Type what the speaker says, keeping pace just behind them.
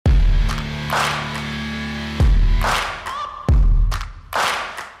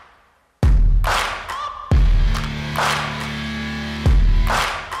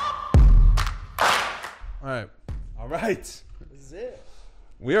right. This is it.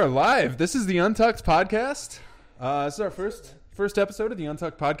 We are live. This is the Untucked Podcast. This is our first episode of the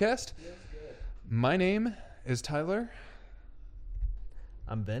Untucked Podcast. My name is Tyler.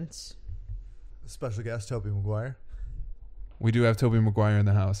 I'm Vince. Special guest, Tobey Maguire. We do have Tobey Maguire in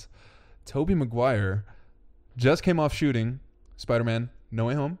the house. Tobey Maguire just came off shooting Spider-Man No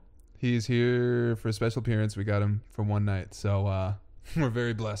Way Home. He's here for a special appearance. We got him for one night. So we're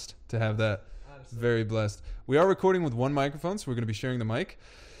very blessed to have that. Honestly. Very blessed. We are recording with one microphone, so we're going to be sharing the mic.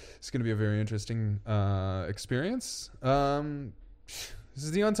 It's going to be a very interesting experience. This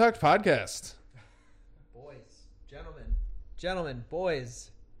is the Untucked Podcast. Boys, gentlemen,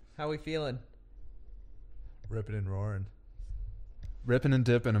 boys, how we feeling? Ripping and roaring. Ripping and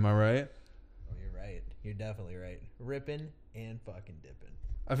dipping, am I right? Oh, you're right. You're definitely right. Ripping and fucking dipping.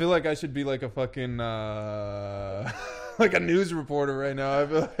 I feel like I should be like a fucking like a news reporter right now. I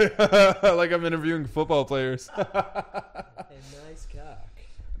feel like I'm interviewing football players. And nice cock.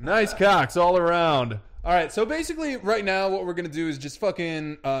 Nice cocks all around. All right, so basically right now what we're going to do is just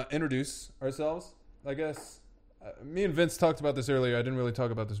fucking introduce ourselves, I guess. Me and Vince talked about this earlier. I didn't really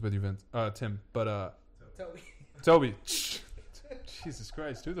talk about this with you, Vince. Tim, but Toby. Jesus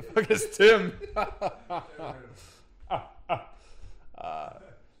Christ, who the fuck is Tim?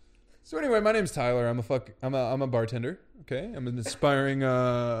 So anyway, my name's Tyler. I'm a bartender. Okay, I'm an aspiring.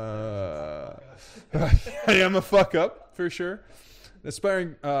 I am a fuck up for sure.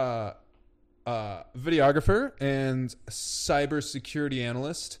 Aspiring videographer and cybersecurity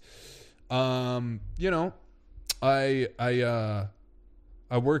analyst. You know, I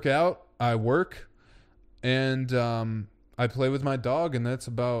work out. I work, and I play with my dog, and that's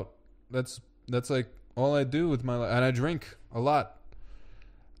like all I do with my life. And I drink a lot.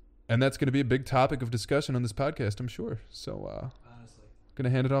 And that's going to be a big topic of discussion on this podcast, I'm sure. So, Honestly. going to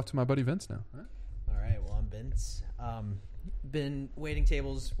hand it off to my buddy Vince now. All right, well, I'm Vince. Been waiting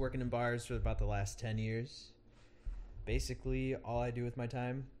tables, working in bars for about the last 10 years. Basically, all I do with my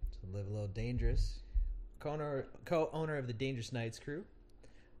time is live a little dangerous. Co-owner of the Dangerous Nights crew.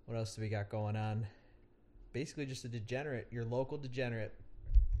 What else do we got going on? Basically just a degenerate, your local degenerate,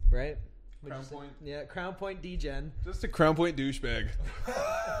 right? Crown Point. Yeah, Crown Point degen. Just a Crown Point douchebag.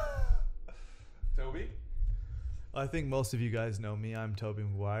 Toby? I think most of you guys know me. I'm Tobey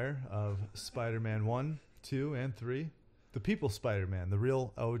Maguire of Spider-Man 1, 2, and 3. The People Spider-Man, the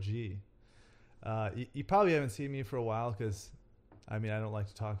real OG. You probably haven't seen me for a while because, I mean, I don't like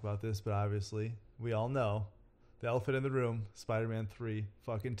to talk about this, but obviously we all know the elephant in the room, Spider-Man 3,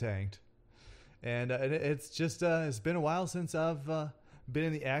 fucking tanked. And it's just, it's been a while since I've been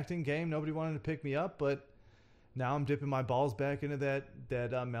in the acting game. Nobody wanted to pick me up, but now I'm dipping my balls back into that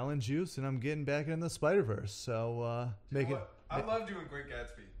melon juice, and I'm getting back into the Spider-Verse. So I love doing Great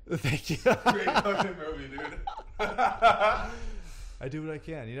Gatsby. Thank you. Great fucking movie, dude. I do what I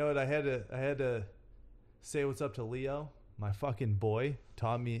can. You know what? I had to say what's up to Leo, my fucking boy.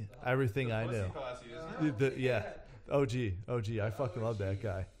 Taught me everything I knew. Yeah, OG. I fucking love that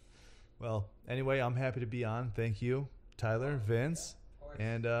guy. Well, anyway, I'm happy to be on. Thank you, Tyler, Vince,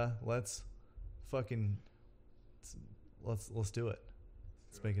 and let's do it.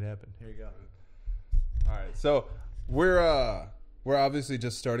 Let's make it happen. Here you go. All right, so we're obviously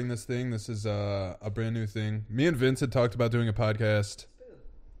just starting this thing. This is a brand new thing. Me and Vince had talked about doing a podcast.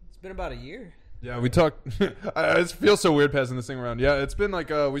 It's been about a year. Yeah, we talked. I feel so weird passing this thing around. Yeah, it's been like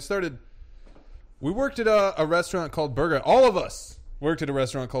we worked at a restaurant called Burger. All of us worked at a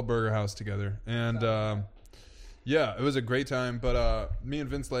restaurant called Burger House together, and yeah, it was a great time. But me and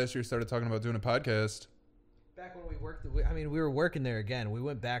Vince last year started talking about doing a podcast. Back when we worked, we were working there again. We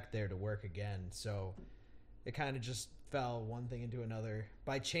went back there to work again, so it kind of just fell one thing into another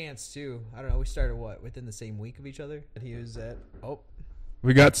by chance too. I don't know. We started within the same week of each other. And he was at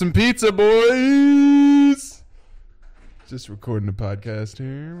We got some pizza, boys. Just recording a podcast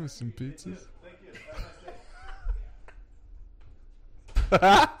here with some pizzas. Thank you.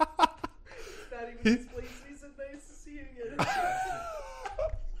 Not even displeased. He said, "Nice to see you again."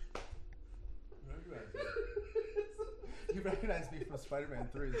 You recognize me from Spider-Man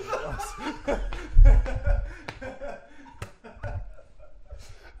 3. He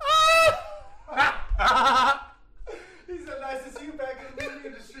said, "Nice to see you back in the movie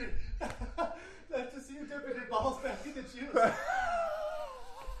industry. Nice to see you dipping your balls back in the juice."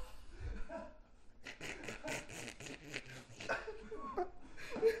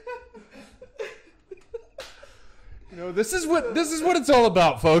 You know, this is what it's all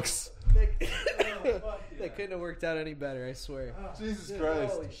about, folks. That couldn't have worked out any better, I swear. Jesus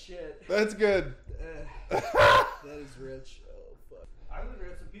Christ. Holy shit. That's good. That is rich. Oh, fuck. I'm gonna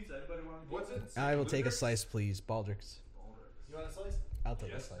grab some pizza. Anybody want to What's it? I will take a slice, please. Baldrick's. You want a slice? I'll take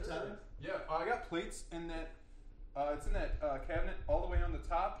a Yes, slice. sir. Yeah, I got plates in that. It's in that cabinet all the way on the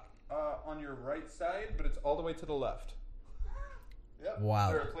top, on your right side, but it's all the way to the left. Yep.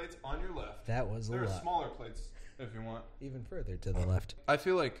 Wow. There are plates on your left. That was a There are lot. smaller plates if you want. Even further to the left. I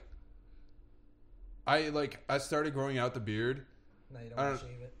feel like I started growing out the beard. No, you don't wanna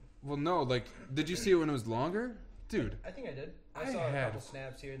shave it. Well, no, like, did you see it when it was longer, dude? I think I did. I saw a couple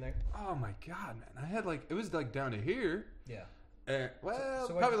snaps here and there. Oh my god, man! I had like it was like down to here. Yeah. Well,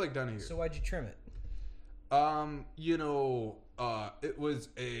 So probably like down to here. So why'd you trim it?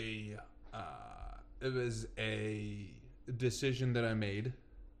 It was a decision that I made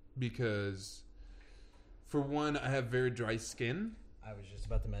because, for one, I have very dry skin. I was just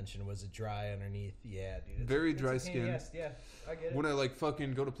about to mention, was it dry underneath? Yeah, dude. Very dry skin. Yes, yeah, I get it. When I like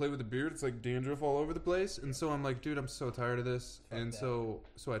fucking go to play with the beard, it's like dandruff all over the place, and so I'm like, dude, I'm so tired of this, and that. so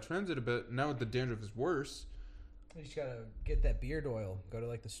I trimmed it a bit. Now the dandruff is worse. You just gotta get that beard oil. Go to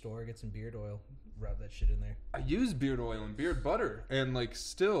like the store, get some beard oil, rub that shit in there. I use beard oil and beard butter, and like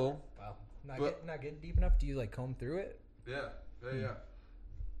still, Wow, not But- getting deep enough. Do you like comb through it? yeah.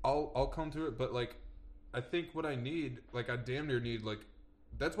 I'll come to it, but like, I think what I need, like, I damn near need, like,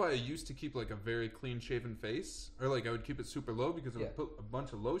 that's why I used to keep like a very clean shaven face, or like I would keep it super low because I would Yeah. put a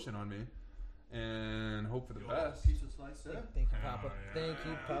bunch of lotion on me, and hope for the best. Piece of slice, sir? Thank you, Papa. Thank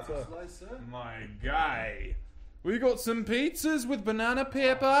you, Papa. Slice, sir? My guy. We got some pizzas with banana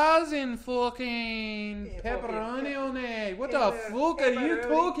peppers and fucking pepperoni on it. What the fuck are you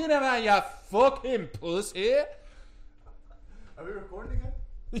talking about, you fucking pussy? Are we recording again?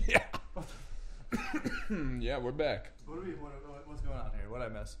 Yeah. Yeah, we're back. What's going on here? What I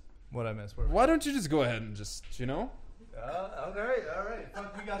miss? Why don't you just go ahead and just, All right.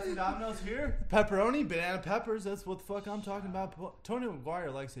 Fuck, we got some Domino's here. Pepperoni, banana peppers. That's what the fuck I'm talking about. Tony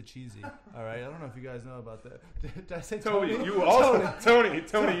McGuire likes it cheesy. All right. I don't know if you guys know about that. Did I say Tony? you also,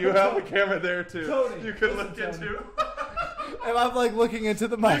 Tony, you have the camera there too. Tony, You could listen, look Tony. into. And I'm like looking into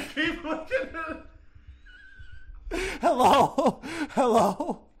the mic. Keep looking at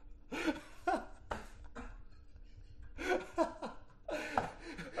Hello.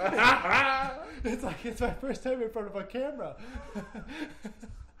 It's like it's my first time in front of a camera.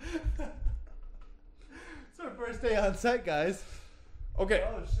 It's our first day on set, guys. Okay,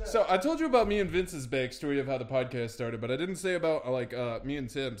 Oh, shit. so I told you about me and Vince's backstory of how the podcast started, but I didn't say about me and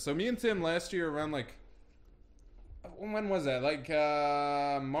Tim. So me and Tim last year around like, when was that? Like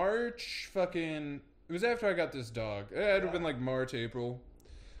March, fucking. It was after I got this dog. It had to have been like March, April.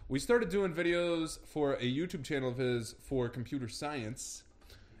 We started doing videos for a YouTube channel of his for computer science.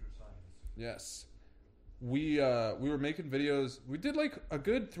 Yes. We were making videos. We did like a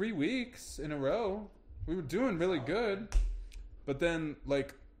good 3 weeks in a row. We were doing really good. But then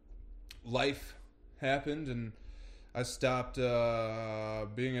like life happened and I stopped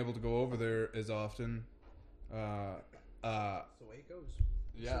being able to go over there as often. That's the way it goes.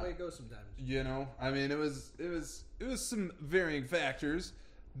 Yeah. That's the way it goes sometimes. You know, I mean, it was some varying factors,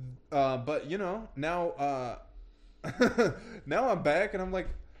 but you know, now now I'm back and I'm like,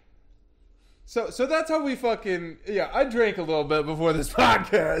 so that's how we fucking I drank a little bit before this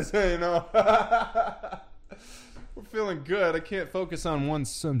podcast, you know. We're feeling good. I can't focus on one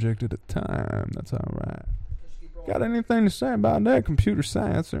subject at a time. That's all right. Got anything to say about that, computer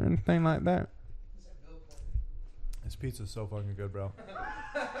science or anything like that? This pizza's so fucking good, bro.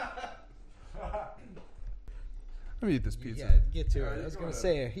 Let me eat this pizza. Yeah, get to it. I was gonna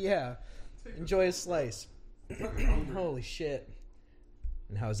say, enjoy a slice. Holy shit!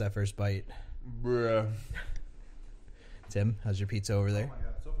 And how was that first bite, Bruh. Tim? How's your pizza over there? Oh my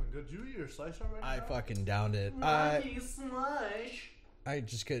god, so fucking good. Did you eat your slice already? I fucking downed it. I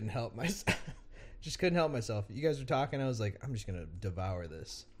just couldn't help myself. You guys were talking. I was like, I'm just gonna devour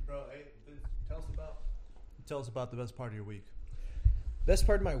this. Bro, hey, tell us about the best part of your week. Best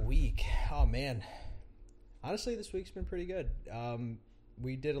part of my week. Oh man, honestly, this week's been pretty good.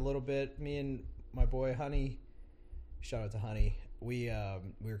 We did a little bit. Me and my boy Honey. Shout out to Honey. We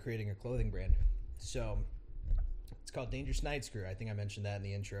were creating a clothing brand. So it's called Dangerous Night Screw. I think I mentioned that in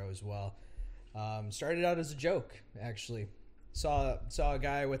the intro as well. Started out as a joke, actually. Saw a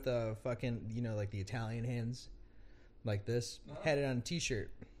guy with a fucking, like the Italian hands, like this. Had it on a t-shirt.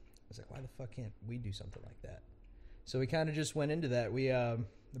 I was like, why the fuck can't we do something like that? So we kind of just went into that. We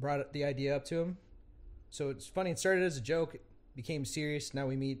brought the idea up to him. So it's funny. It started as a joke. It became serious. Now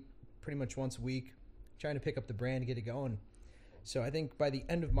we meet pretty much once a week, trying to pick up the brand, get it going. So I think by the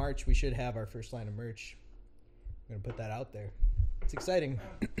end of March, we should have our first line of merch. I'm going to put that out there. It's exciting.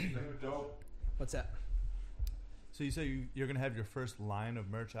 Dope. What's that? So you say you're gonna have your first line of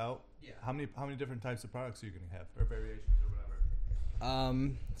merch out. Yeah. How many different types of products are you gonna have, or variations, or whatever?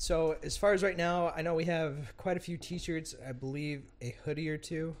 So as far as right now, I know we have quite a few T-shirts. I believe a hoodie or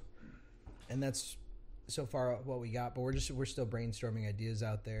two, and that's so far what we got. But we're still brainstorming ideas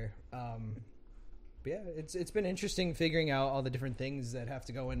out there. But yeah, it's been interesting figuring out all the different things that have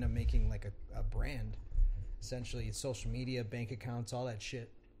to go into making like a brand. Essentially, social media, bank accounts, all that shit.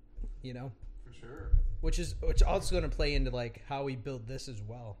 You know, For sure. which also going to play into like how we build this as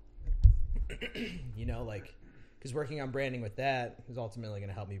well. You know, like because working on branding with that is ultimately going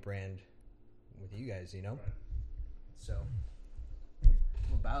to help me brand with you guys. You know, so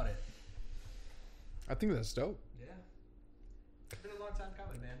I'm about it. I think that's dope. Yeah, it's been a long time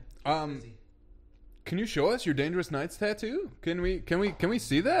coming, man. Busy. Can you show us your Dangerous Nights tattoo? Can we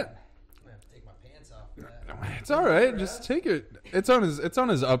see that? I'm gonna have to take my pants off for that. It's all right. Just take it. It's on his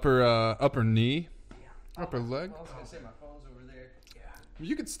upper knee, upper leg. I was gonna say my phone's over there. Yeah,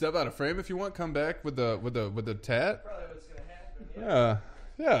 You could step out of frame if you want. Come back with the tat. probably what's gonna happen.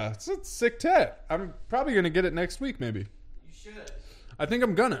 Yeah. It's a sick tat. I'm probably gonna get it next week. Maybe. You should. I think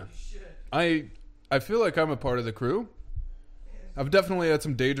I'm gonna. You should. I feel like I'm a part of the crew. I've definitely had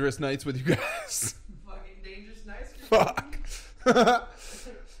some dangerous nights with you guys. Fucking dangerous nice. Fuck.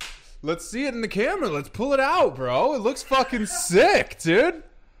 Let's see it in the camera. Let's pull it out, bro. It looks fucking sick, dude.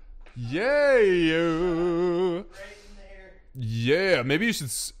 Yeah. Right in there. Yeah. Maybe you should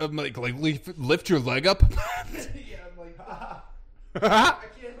lift your leg up. Yeah, I'm like, I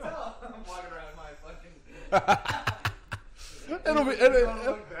can't tell. I'm walking around my fucking. It'll be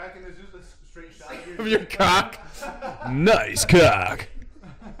Look back and there's just a straight shot of your cock. Nice cock.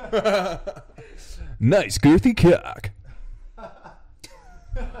 Nice girthy cock. Yeah,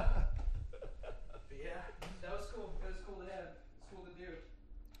 that was cool. It was cool to have. It's cool to do.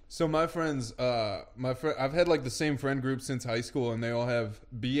 So my friends, I've had like the same friend group since high school, and they all have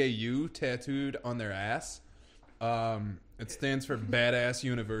BAU tattooed on their ass. It stands for Badass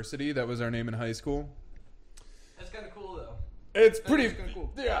University. That was our name in high school. That's kind of cool though. It's pretty That's kinda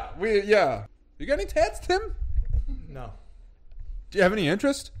cool. Yeah. You got any tats, Tim? No. Do you have any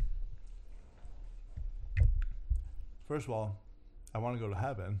interest? First of all, I want to go to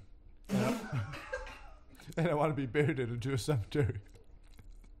heaven, and I want to be buried in a Jewish cemetery.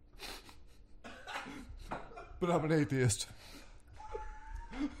 But I'm an atheist.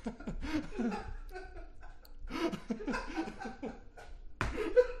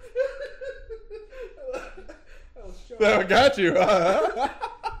 I got you. Oh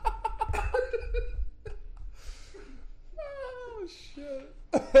shit.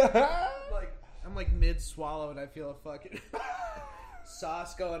 I'm like mid swallow and I feel a fucking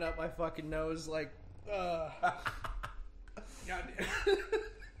sauce going up my fucking nose. Like, goddamn.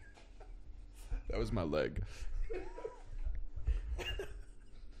 That was my leg.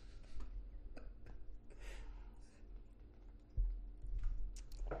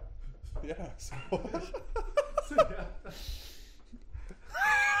 Yeah. So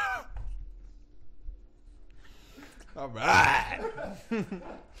all right.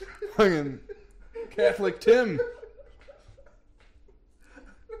 Fucking Catholic Tim.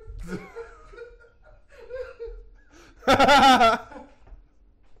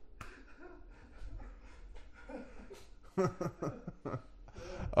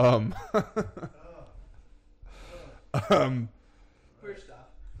 First off,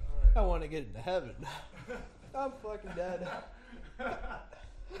 I want to get into heaven. I'm fucking dead.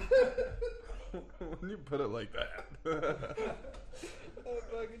 When you put it like that. I'm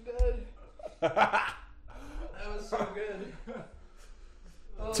fucking dead. That was so good.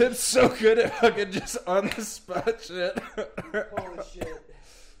 Oh, Tim's so good at fucking just on the spot shit. holy shit.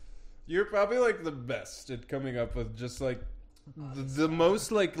 You're probably like the best at coming up with just like the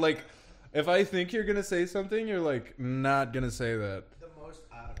most like if I think you're gonna say something, you're like not gonna say that. The most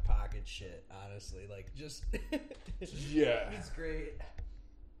out of pocket shit, honestly. Like, just. Yeah. It's great.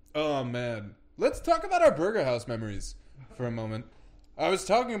 Oh man, let's talk about our Burger House memories for a moment. I was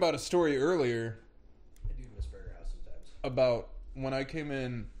talking about a story earlier I do miss Burger House sometimes. about when I came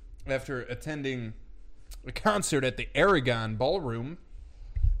in after attending a concert at the Aragon Ballroom,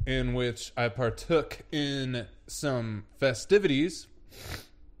 in which I partook in some festivities,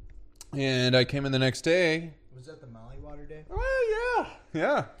 and I came in the next day. Was that the Molly Water Day? Oh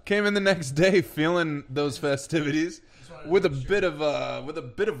yeah. Came in the next day feeling those festivities with a bit of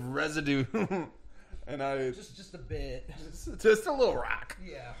residue, and I Just a bit. just a little rock.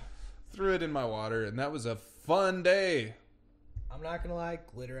 Yeah. Threw it in my water, and that was a fun day. I'm not gonna lie,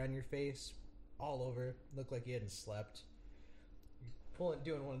 glitter on your face, all over. Looked like you hadn't slept.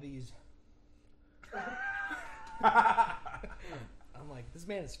 Doing one of these. I'm like, this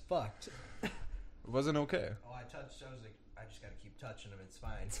man is fucked. It wasn't okay. Oh, I touched. I was like, I just gotta keep touching him. It's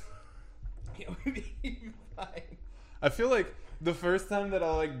fine. It'll be fine. I feel like the first time that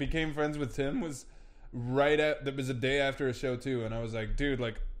I like became friends with Tim was that was a day after a show too, and I was like, dude,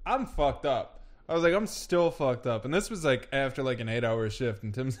 like I'm fucked up. I was like, I'm still fucked up, and this was like after like an 8-hour shift,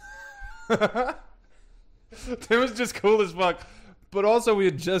 and Tim's Tim was just cool as fuck. But also, we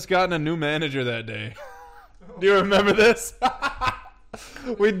had just gotten a new manager that day. Do you remember this?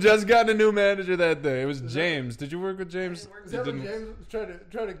 We'd just gotten a new manager that day. It was James. Did you work with James? Is that when James was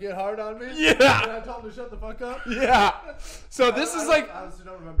trying to get hard on me? Yeah. And I told him to shut the fuck up? Yeah. So this is like... I honestly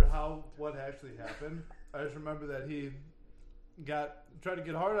don't remember what actually happened. I just remember that he tried to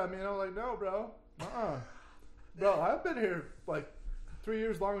get hard on me, and I was like, no, bro. Bro, I've been here like 3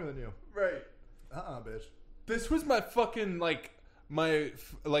 years longer than you. Right. Bitch. This was my fucking, like,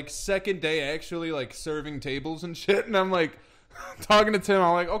 second day actually, like, serving tables and shit. And I'm, like, talking to Tim.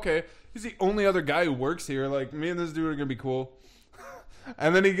 I'm like, okay, he's the only other guy who works here. Like, me and this dude are going to be cool.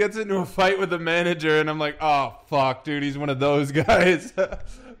 And then he gets into a fight with the manager. And I'm like, oh, fuck, dude, he's one of those guys.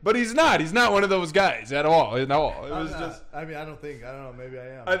 But he's not. He's not one of those guys at all. It was just... I mean, I don't know. Maybe I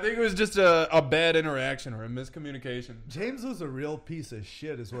am. I think it was just a bad interaction or a miscommunication. James was a real piece of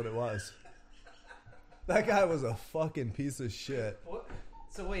shit is what it was. That guy was a fucking piece of shit. What?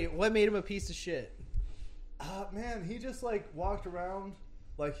 So wait, what made him a piece of shit? Man, he just like walked around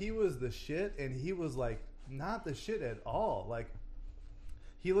like he was the shit, and he was like not the shit at all. Like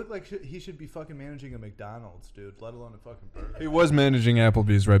he looked like he should be fucking managing a McDonald's, dude, let alone a fucking burger. He was managing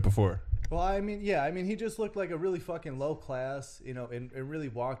Applebee's right before. Well, I mean, he just looked like a really fucking low class, and really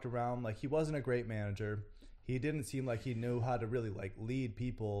walked around like he wasn't a great manager. He didn't seem like he knew how to really like lead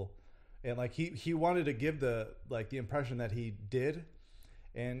people. And like he wanted to give the impression that he did,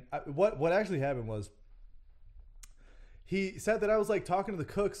 and what actually happened was he said that I was like talking to the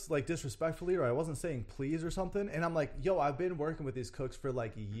cooks like disrespectfully, or I wasn't saying please or something, and I'm like, yo, I've been working with these cooks for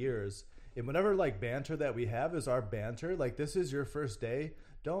like years, and whatever like banter that we have is our banter. Like this is your first day,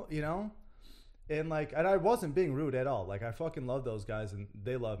 don't and I wasn't being rude at all. Like I fucking love those guys and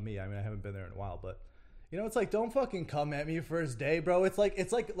they love me. I mean, I haven't been there in a while, but. It's like, don't fucking come at me first day, bro. It's like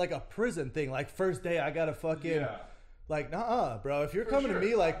a prison thing. Like first day, I gotta fucking like, nah, bro. If you're coming to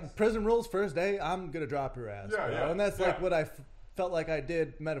me like prison rules first day, I'm gonna drop your ass, bro. Yeah. And that's like what I felt like I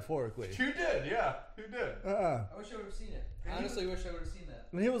did metaphorically. You did, yeah, you did. I wish I would have seen it. Honestly, wish I would have seen that.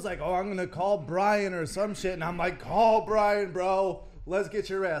 And he was like, oh, I'm gonna call Brian or some shit, and I'm like, call Brian, bro. Let's get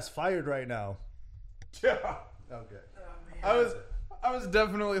your ass fired right now. Yeah. Okay. I was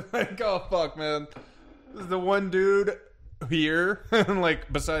definitely like, oh fuck, man. This is the one dude here, and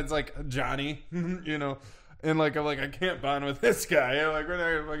like besides like Johnny, and like I'm like I can't bond with this guy. I'm like we're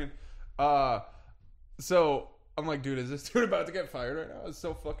not gonna fucking. So I'm like, dude, is this dude about to get fired right now? I was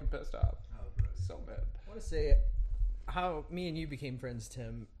so fucking pissed off. So mad. I want to say how me and you became friends,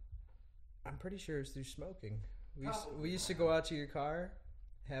 Tim. I'm pretty sure it's through smoking. We used to go out to your car,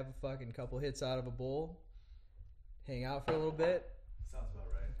 have a fucking couple hits out of a bowl, hang out for a little bit. Sounds about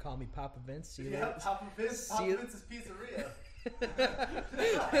right. Call me Papa Vince. See you yeah, later. Papa Vince's pizzeria.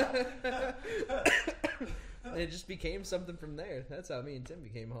 It just became something from there. That's how me and Tim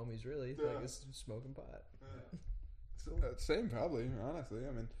became homies, really. Like just smoking pot. Same, probably. Honestly,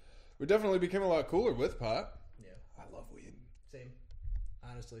 I mean, we definitely became a lot cooler with pot. Yeah, I love weed. Same.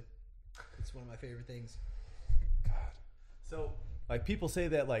 Honestly, it's one of my favorite things. God. So, like, people say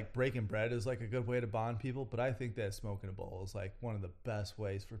that like breaking bread is like a good way to bond people, but I think that smoking a bowl is like one of the best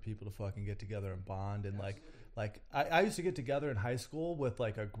ways for people to fucking get together and bond. And like I used to get together in high school with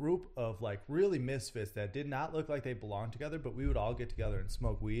like a group of like really misfits that did not look like they belonged together, but we would all get together and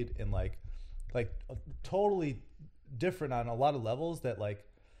smoke weed and like totally different on a lot of levels that like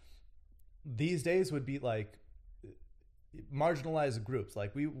these days would be like marginalized groups.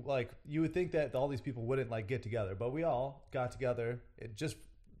 Like you would think that all these people wouldn't like get together, but we all got together just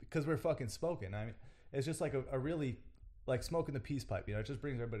because we're fucking smoking. I mean, it's just like a really like smoking the peace pipe, it just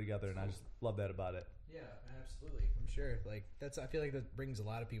brings everybody together, and I just love that about it. Yeah, absolutely. I'm sure. Like I feel like that brings a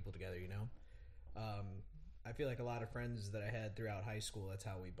lot of people together. I feel like a lot of friends that I had throughout high school, that's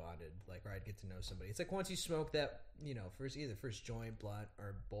how we bonded. Like, where I'd get to know somebody. It's like once you smoke that, first joint, blunt,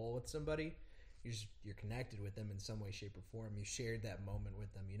 or bowl with somebody, you're connected with them in some way, shape, or form. You shared that moment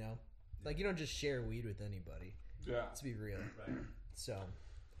with them, Like, you don't just share weed with anybody. Yeah. Let's be real. Right. So,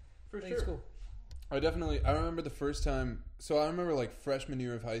 for sure. It's cool. I remember the first time. So I remember like freshman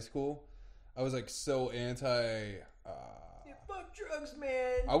year of high school, I was like so anti. You fucking Fuck drugs,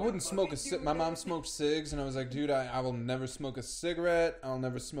 man. I wouldn't Fucking smoke a do cig. My that. mom smoked cigs, and I was like, dude, I will never smoke a cigarette. I'll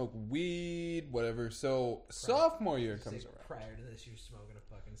never smoke weed, whatever. So sophomore year Say comes around. prior to this, you were smoking a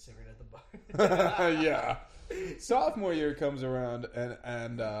fucking cigarette at the bar. Yeah. Sophomore year comes around,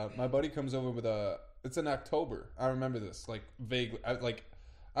 and my buddy comes over with it's in October. I remember this, like, vaguely.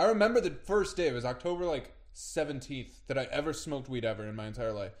 I remember the first day. It was October, like, 17th that I ever smoked weed ever in my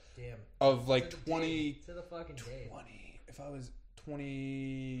entire life. Damn. Of, like, To the 20... day. To the fucking day. 20... If I was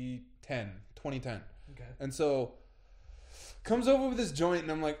 2010. Okay. And so... Comes over with this joint,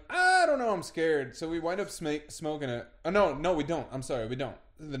 and I'm like, I don't know, I'm scared. So we wind up smoking it. Oh, no, we don't. I'm sorry, we don't.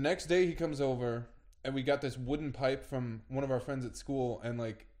 The next day he comes over, and we got this wooden pipe from one of our friends at school, and,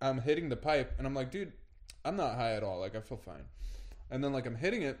 like, I'm hitting the pipe, and I'm like, dude, I'm not high at all. Like, I feel fine. And then, like, I'm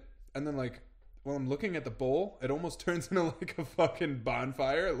hitting it, and then, like, while I'm looking at the bowl, it almost turns into, like, a fucking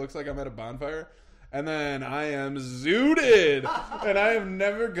bonfire. It looks like I'm at a bonfire. And then I am zooted. And I have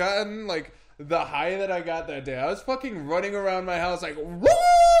never gotten, like... the high that I got that day. I was fucking running around my house like, woo!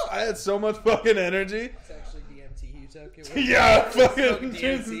 I had so much fucking energy. It's actually DMT you took. It Yeah, fucking Smoking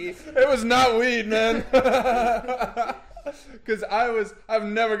DMT. It was not weed, man. Because I've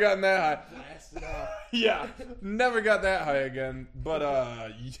never gotten that high. Blasted off. Yeah, never got that high again.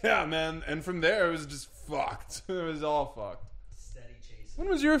 But yeah, man. And from there, it was just fucked. It was all fucked. Steady chasing. When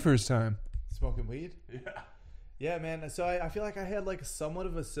was your first time? Smoking weed? Yeah. Yeah, man. So I feel like I had like somewhat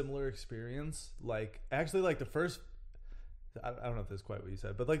of a similar experience. Like actually, like the first, I don't know if that's quite what you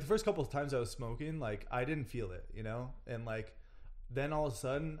said, but like the first couple of times I was smoking, like I didn't feel it, you know. And like then all of a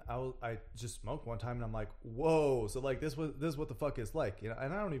sudden I just smoked one time and I'm like, whoa. So like this is what the fuck is like, you know.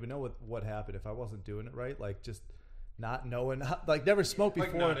 And I don't even know what happened if I wasn't doing it right. Like just not knowing, like never smoked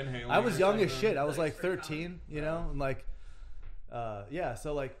Like before. not inhaling I was or young as something. shit. I was like 13, you know, and like yeah.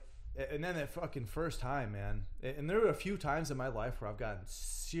 So like. And then that fucking first time, man. And there were a few times in my life where I've gotten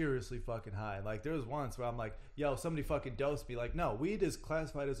seriously fucking high. Like, there was once where I'm like, yo, somebody fucking dosed me. Like, no, weed is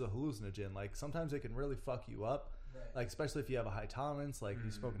classified as a hallucinogen. Like, sometimes it can really fuck you up. Right. Like, especially if you have a high tolerance, like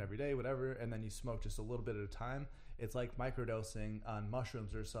you smoking every day, whatever, and then you smoke just a little bit at a time. It's like microdosing on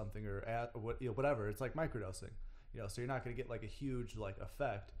mushrooms or something, or whatever. It's like microdosing. You know, so you're not going to get like a huge like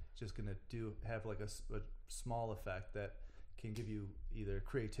effect. It's just going to have like a small effect that can give you either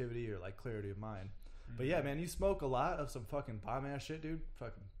creativity or like clarity of mind. But yeah, man, you smoke a lot of some fucking bomb ass shit, dude.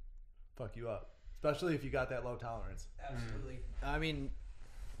 Fucking fuck you up, especially if you got that low tolerance. Absolutely. I mean,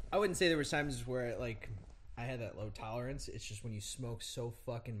 I wouldn't say there was times where like I had that low tolerance. It's just when you smoke so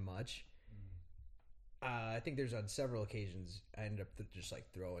fucking much. I think there's on several occasions I ended up just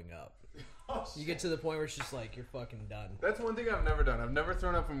like throwing up. You get to the point where it's just like you're fucking done. That's one thing I've never done. I've never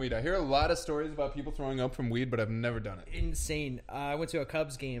thrown up from weed. I hear a lot of stories about people throwing up from weed, but I've never done it. Insane. I went to a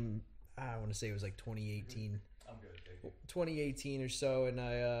Cubs game. I want to say it was like 2018. I'm good. 2018 or so, and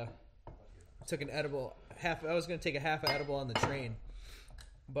I took an edible. I was gonna take a half edible on the train.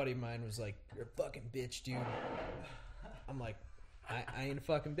 A buddy of mine was like, "You're a fucking bitch, dude." I'm like, I ain't a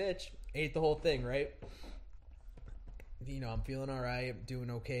fucking bitch. Ate the whole thing, right? You know, I'm feeling all right. I'm doing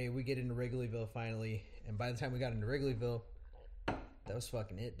okay. We get into Wrigleyville finally, and by the time we got into Wrigleyville, that was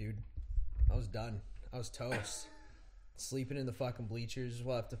fucking it, dude. I was done. I was toast. Sleeping in the fucking bleachers.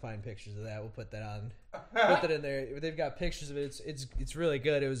 We'll have to find pictures of that. We'll put that on. Put that in there. They've got pictures of it. It's really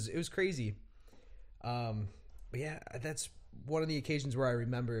good. It was crazy. But yeah, that's one of the occasions where I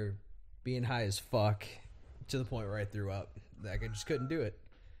remember being high as fuck to the point where I threw up. Like I just couldn't do it.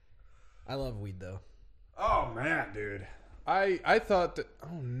 I love weed though. Oh man, dude. I thought that.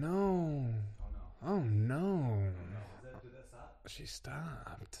 Oh no. Oh no. Did that stop? She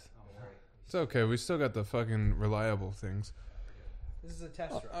stopped. It's okay. We still got the fucking reliable things. This is a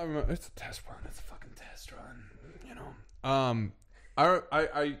test run. It's a test run. It's a fucking test run. You know.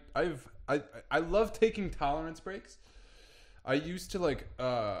 I love taking tolerance breaks. I used to like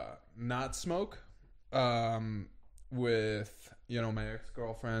not smoke with my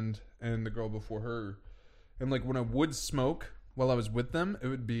ex-girlfriend and the girl before her, and like when I would smoke while I was with them, it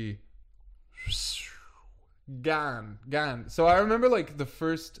would be gone. So I remember like the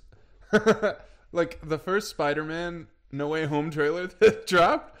first Spider-Man No Way Home trailer that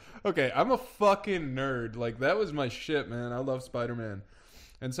dropped. Okay, I'm a fucking nerd. Like that was my shit, man. I love Spider-Man.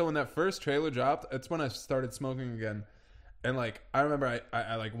 And so when that first trailer dropped, that's when I started smoking again. And like I remember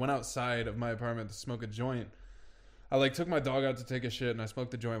I like went outside of my apartment to smoke a joint. I like took my dog out to take a shit and I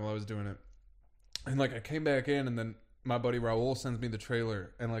smoked the joint while I was doing it. And like I came back in and then my buddy Raul sends me the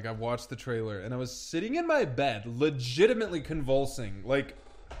trailer and like I watched the trailer and I was sitting in my bed legitimately convulsing, like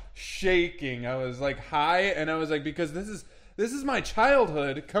shaking. I was like high and I was like, because this This is my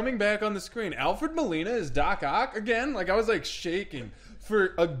childhood coming back on the screen. Alfred Molina is Doc Ock again. Like I was like shaking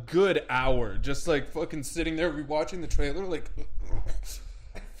for a good hour, just like fucking sitting there rewatching the trailer, like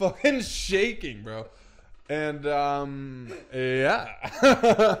fucking shaking, bro. And yeah,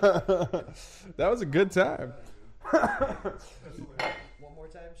 that was a good time. One more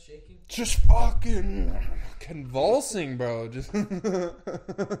time, shaking. Just fucking convulsing, bro. Just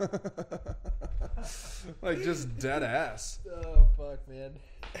like just dead ass. Oh fuck, man.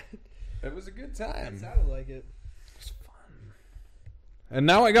 It was a good time. It sounded like it. And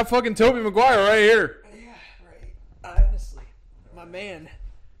now I got fucking Tobey Maguire right here. Yeah, right. Honestly, my man.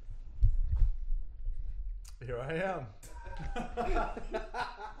 Here I am.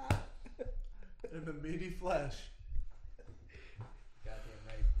 In the meaty flesh. Goddamn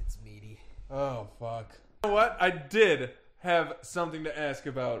right, it's meaty. Oh fuck. You know what? I did have something to ask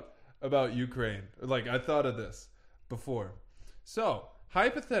about Ukraine. Like I thought of this before. So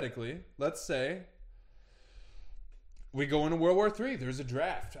hypothetically, let's say we go into World War III. There's a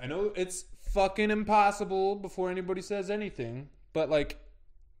draft. I know it's fucking impossible before anybody says anything, but like,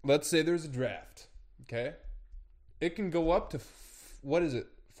 let's say there's a draft. Okay, it can go up to what is it?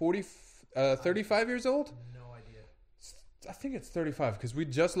 35 years old? No idea. I think it's 35 because we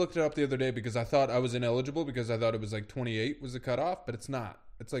just looked it up the other day because I thought I was ineligible because I thought it was like 28 was the cutoff, but it's not.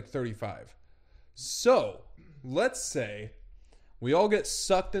 It's like 35. So let's say we all get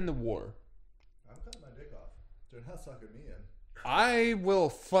sucked into war. I'm cutting my dick off. They're not sucking me in. I will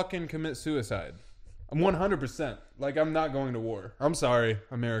fucking commit suicide. I'm 100%. Like, I'm not going to war. I'm sorry,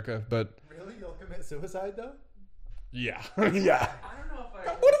 America, but Really? You'll commit suicide though? yeah. yeah. I don't know if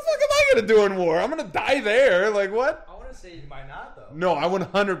I. What the fuck am I going to do in war? I'm going to die there. Like, what? I want to say. You might not though. No, I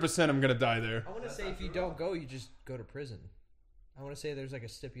 100% am going to die there. I want to say if you don't go, you just go to prison. I want to say there's like a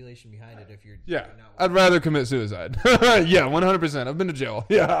stipulation behind it if you're. Yeah. You're not I'd rather commit suicide. Yeah, 100%. I've been to jail.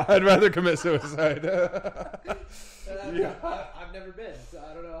 Yeah, I'd rather commit suicide. Yeah. I've never been, so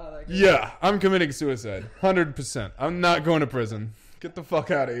I don't know how that goes. Yeah, I'm committing suicide. 100%. I'm not going to prison. Get the fuck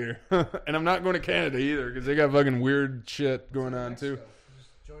out of here. And I'm not going to Canada either because they got fucking weird shit going on too. Mexico.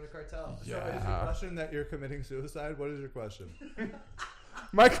 Just join a cartel. So is your question that you're committing suicide? What is your question?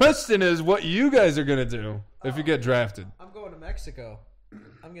 My question is what you guys are going to do if you get drafted. I'm going to Mexico.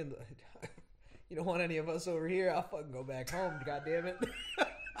 I'm gonna. You don't want any of us over here? I'll fucking go back home. God damn it.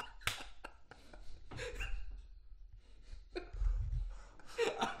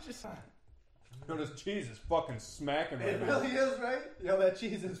 Yo, this cheese is fucking smacking right It now. really is, right? Yo, that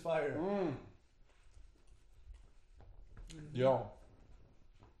cheese is fire. Yo.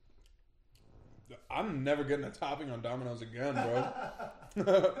 I'm never getting a topping on Domino's again, bro.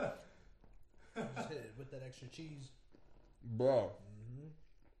 Just hit it with that extra cheese. Bro.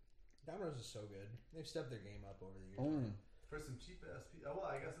 Domino's is so good. They've stepped their game up over the years. For some cheap ass pizza. Well,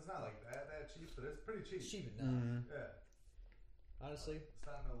 I guess it's not like that cheap, but it's pretty cheap. It's cheap enough. Yeah. Honestly, It's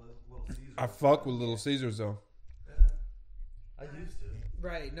not no little Caesar. I fuck with Little Caesars though. Yeah. I used to.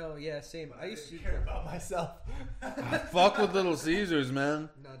 right? No, yeah, same. I used to care about myself. I fuck with Little Caesars, man.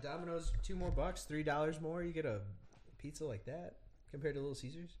 No, Domino's, $2 more, $3 more. You get a pizza like that compared to Little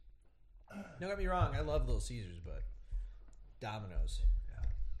Caesars. Don't get me wrong, I love Little Caesars, but Domino's.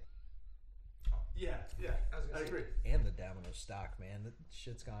 Yeah. I agree. And the Domino's stock, man, that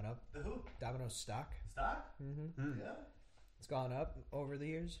shit's gone up. The who? Domino's stock, Stock? Yeah. it's gone up over the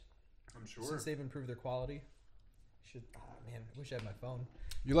years I'm sure. since they've improved their quality. Man, I wish I had my phone.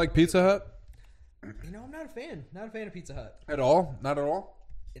 You like Pizza Hut? You know, I'm not a fan. Not a fan of Pizza Hut. At all? Not at all?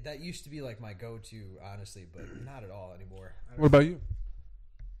 That used to be like my go-to, honestly, but not at all anymore. What about you?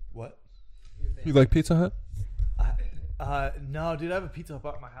 What? You like Pizza Hut? No, dude, I have a Pizza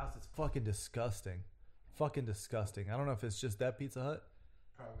Hut at my house. It's fucking disgusting. Fucking disgusting. I don't know if it's just that Pizza Hut.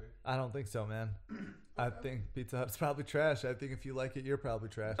 Probably. I don't think so, man. I think Pizza Hut's probably trash. I think if you like it, you're probably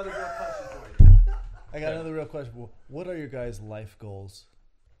trash. Another real question for you. I got another real question. What are your guys' life goals?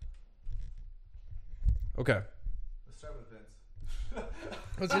 Okay. Let's start with Vince.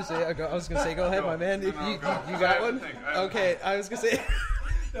 I was gonna say, go ahead, my man. If you got one? Okay, I was gonna say.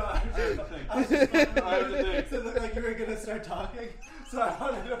 No, I have It looked like you were gonna start talking, so I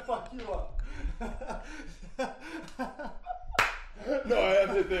wanted to fuck you up. No, I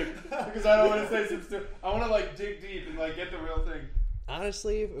have to think because I don't want to say some stuff. I want to like dig deep and like get the real thing.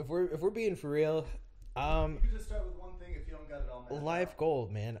 Honestly, if we're being for real, You can just start with one thing if you don't got it all mapped life out. goal,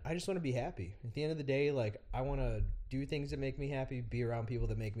 man. I just want to be happy. At the end of the day, like I want to do things that make me happy, be around people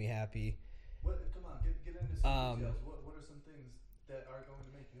that make me happy. Come on, get into some details. What are some things that are going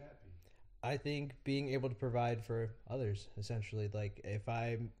to make you happy? I think being able to provide for others, essentially. Like if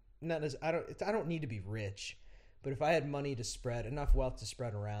I'm not as I don't need to be rich, But if I had money to spread, enough wealth to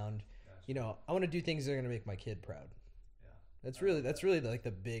spread around, you know, I want to do things that are going to make my kid proud. That's really like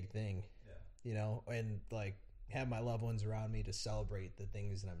the big thing, you know, and like have my loved ones around me to celebrate the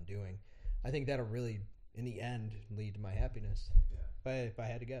things that I'm doing. I think that'll really, in the end, lead to my happiness. If I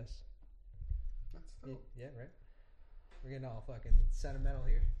had to guess. That's dope. Yeah, right. We're getting all fucking sentimental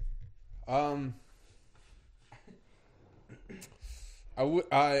here.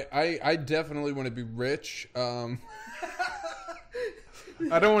 I definitely want to be rich. I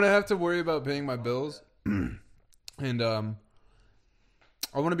don't want to have to worry about paying my bills, and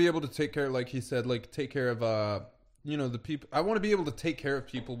I want to be able to take care, like he said, like take care of you know, the people. I want to be able to take care of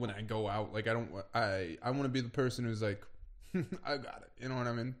people when I go out. Like I want to be the person who's like, I got it. You know what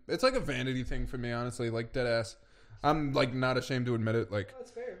I mean? It's like a vanity thing for me, honestly. Like dead ass. I'm like not ashamed to admit it. Like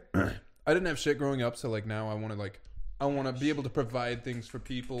That's fair. I didn't have shit growing up, so like now I want to be able to provide things for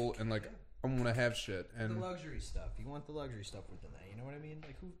people, and like I want to have shit. And the luxury stuff. You want the luxury stuff within that. You know what I mean?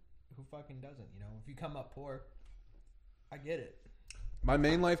 Like who fucking doesn't? You know, if you come up poor, I get it. my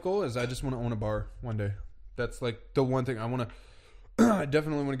main life goal is I just want to own a bar one day. That's like the one thing I want to. I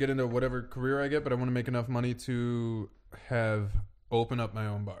definitely want to get into whatever career I get, but I want to make enough money to open up my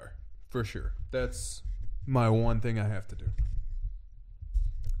own bar for sure. That's my one thing I have to do.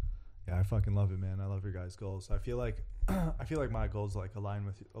 Yeah, I fucking love it, man. I love your guys' goals. I feel like my goals like align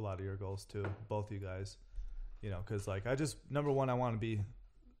with a lot of your goals too, both of you guys. You know, because like number one, I want to be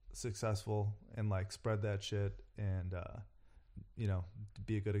successful and like spread that shit and you know,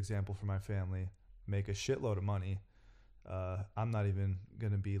 be a good example for my family, make a shitload of money. I'm not even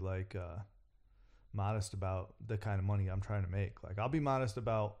gonna be like modest about the kind of money I'm trying to make. Like I'll be modest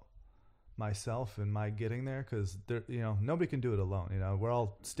about myself and my getting there, because you know, nobody can do it alone. You know, we're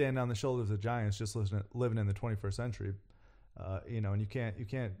all standing on the shoulders of giants, just living in the 21st century. You know, and you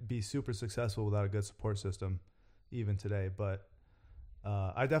can't be super successful without a good support system, even today. But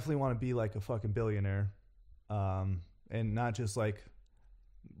I definitely want to be like a fucking billionaire, and not just like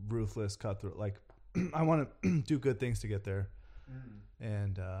ruthless cutthroat. Like I want to do good things to get there,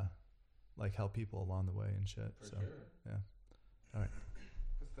 and like help people along the way and shit. For so sure. yeah, all right.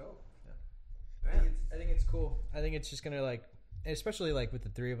 That's dope. I think it's cool. I think it's just gonna like, especially like with the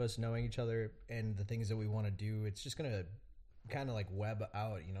three of us knowing each other and the things that we want to do, it's just gonna kind of like web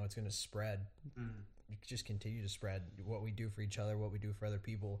out. You know, it's gonna spread. Just continue to spread what we do for each other, what we do for other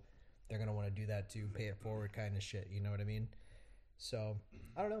people. They're gonna want to do that too, pay it forward kind of shit. You know what I mean? So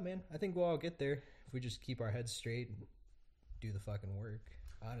I don't know, man. I think we'll all get there if we just keep our heads straight, and do the fucking work.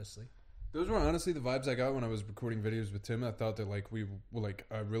 Honestly. Those were honestly the vibes I got when I was recording videos with Tim. I thought that like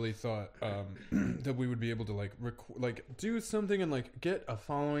I really thought that we would be able to like do something and like get a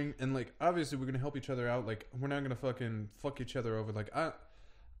following, and like obviously we're gonna help each other out. Like we're not gonna fucking fuck each other over. Like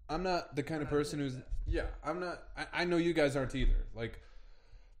I'm not the kind of person who's I'm not. I know you guys aren't either. Like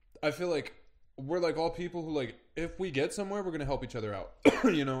I feel like we're like all people who like if we get somewhere we're gonna help each other out.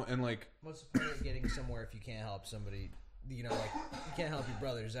 You know, and like What's the point of getting somewhere if you can't help somebody? You know, like you can't help your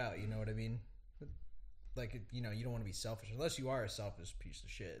brothers out. You know what I mean? Like, you know, you don't want to be selfish unless you are a selfish piece of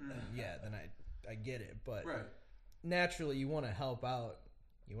shit. Then I get it. But naturally, you want to help out.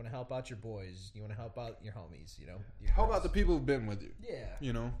 You want to help out your boys. You want to help out your homies. You know, how about the people who've been with you? Yeah,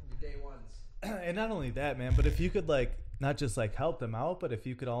 you know, your day ones. And not only that, man, but if you could like not just like help them out, but if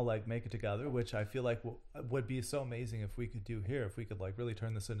you could all like make it together, which I feel like would be so amazing if we could do here, if we could like really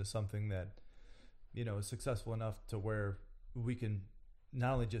turn this into something that, you know, is successful enough to where we can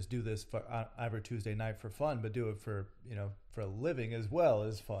not only just do this for every Tuesday night for fun, but do it for, you know, for a living as well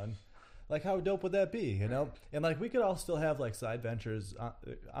as fun. Like how dope would that be, you know? And like we could all still have like side ventures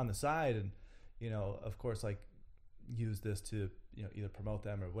on the side, and, you know, of course, like use this to, you know, either promote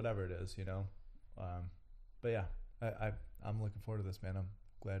them or whatever it is, you know? But yeah, I'm looking forward to this, man. I'm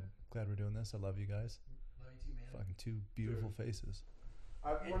glad we're doing this. I love you guys. Love you too, man. Fucking two beautiful faces.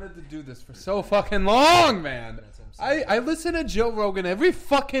 I've wanted to do this for so fucking long, man. That's what I'm saying. I listen to Joe Rogan every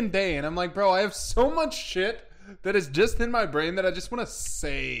fucking day, and I'm like, bro, I have so much shit that is just in my brain that I just want to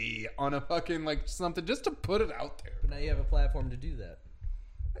say on a fucking, like, something just to put it out there. But now you have a platform to do that.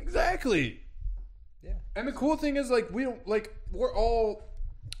 Exactly. Yeah. And the cool thing is, like, we don't, like, we're all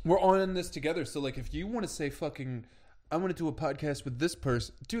in this together. So, like, if you want to say fucking, I want to do a podcast with this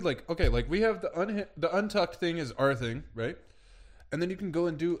person, dude, like, okay, like, we have the Untucked thing is our thing, right? And then you can go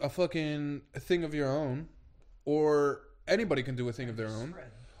and do a fucking thing of your own, or anybody can do a thing of their own.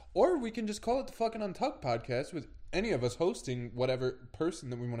 Or we can just call it the fucking Untucked podcast with any of us hosting whatever person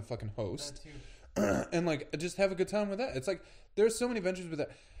that we want to fucking host. And like, just have a good time with that. It's like, there's so many ventures with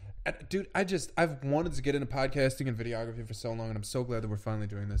that. dude, I've wanted to get into podcasting and videography for so long, and I'm so glad that we're finally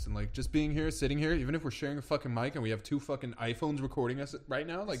doing this. And like, just being here, sitting here, even if we're sharing a fucking mic and we have 2 fucking iPhones recording us right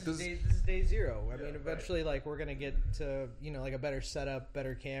now, like This is day zero. I mean, eventually, like, we're gonna get to, you know, like a better setup,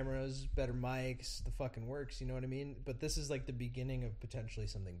 better cameras, better mics, the fucking works. You know what I mean? But this is like the beginning of potentially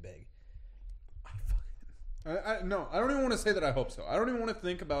something big. No, I don't even want to say that I hope so. I don't even want to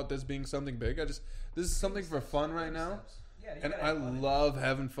think about this being something big. This is something for fun right now. Yeah, And I love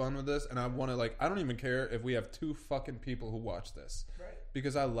having fun with this, and I want to, like, I don't even care if we have 2 fucking people who watch this. Right.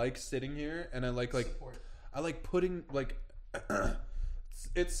 Because I like sitting here, and I like Support. I like putting, like,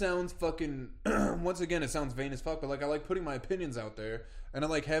 it sounds fucking, once again, it sounds vain as fuck, but, like, I like putting my opinions out there, and I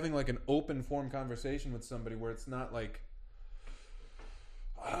like having, like, an open form conversation with somebody where it's not, like,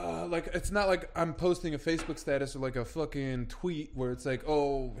 it's not like I'm posting a Facebook status or like a fucking tweet where it's like,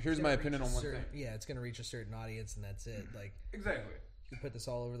 oh, here's my opinion on one thing. Yeah, it's gonna reach a certain audience, and that's it. Like, Exactly. you put this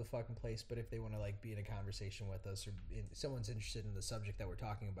all over the fucking place. But if they want to like be in a conversation with us, or someone's interested in the subject that we're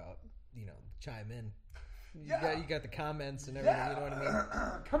talking about, you know, chime in. You got the comments and everything. You know what I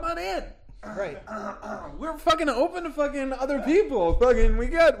mean? Come on in. Right. We're fucking open to fucking other people. Fucking, we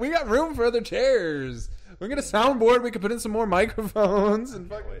got room for other chairs. We get a soundboard. We can put in some more microphones and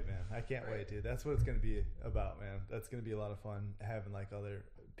I fucking. can't wait, man. I can't wait, dude. That's what it's gonna be about, man. That's gonna be a lot of fun having like other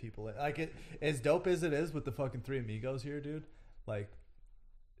people. Like it, as dope as it is with the fucking 3 amigos here, dude. Like,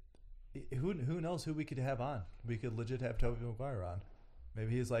 who knows who we could have on? We could legit have Toby Maguire on.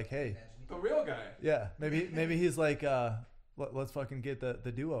 Maybe he's like, hey, The real guy. yeah. Maybe he's like, let's fucking get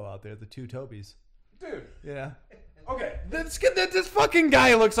the duo out there, the 2 Tobys. Dude. Yeah. Okay. This fucking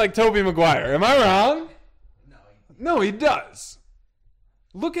guy looks like Toby Maguire. Am I wrong? No, he does.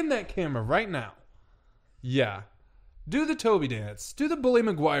 Look in that camera right now. Yeah. Do the Toby dance. Do the Bully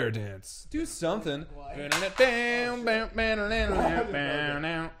Maguire dance. Do something.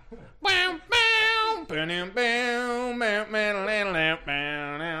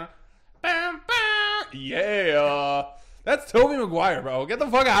 Yeah. That's Toby Maguire, bro. Get the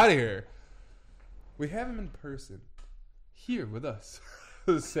fuck out of here. We have him in person. Here with us.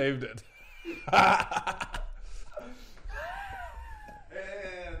 Saved it.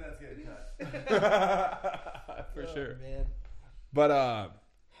 And that's getting cut. For sure. Man. But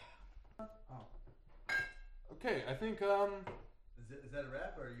okay, I think Is that a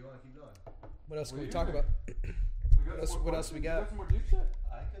wrap, or you want to keep going? What else can What we do talk you about? what else we got? some more deep shit?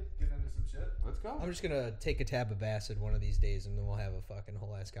 I could get into some shit. Let's go. I'm just gonna take a tab of acid one of these days, and then we'll have a fucking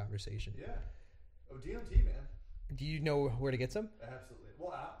whole ass conversation. Yeah. Oh, DMT, man. Do you know where to get some? Absolutely.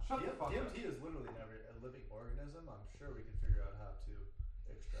 Well, Shut the fuck up. DMT is literally never a living organism. I'm sure we can figure out how to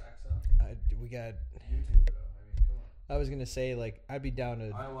extract some. We got. YouTube, though. I mean, come on. I was gonna say, like, I'd be down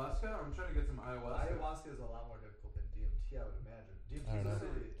to. Ayahuasca? I'm trying to get some ayahuasca. Ayahuasca is a lot more difficult than DMT, I would imagine. DMT I don't know. is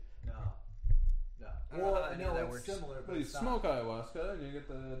really no. I don't know how any of that works. Similar, But you it's smoke not. ayahuasca and you get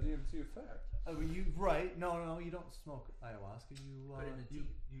the DMT effect. You right? No, you don't smoke ayahuasca. You Put it in a you, tea.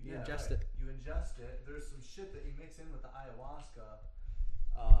 You yeah, ingest right. it. You ingest it. There's some shit that you mix in with the ayahuasca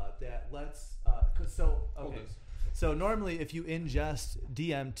that lets. Hold Okay. this. So normally, if you ingest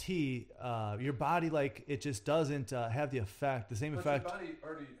DMT, your body it just doesn't have the effect, the same But effect. your body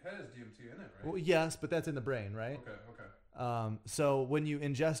already has DMT in it, right? Well, yes, but that's in the brain, right? Okay. So when you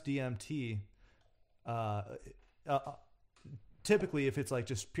ingest DMT, typically if it's like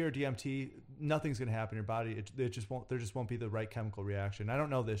just pure DMT, nothing's gonna happen in your body. It just won't. There just won't be the right chemical reaction. I don't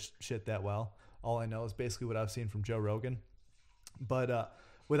know this shit that well. All I know is basically what I've seen from Joe Rogan. But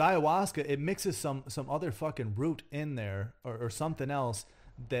with ayahuasca, it mixes some other fucking root in there or something else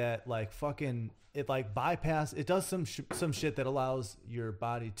that like fucking it like bypass. It does some shit that allows your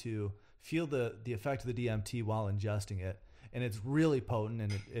body to feel the effect of the DMT while ingesting it, and it's really potent,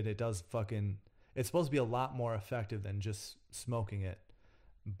 and it does fucking. It's supposed to be a lot more effective than just smoking it,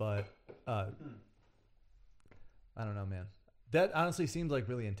 but I don't know, man. That honestly seems like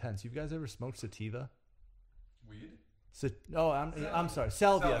really intense. You guys ever smoked sativa? Weed? I'm sorry,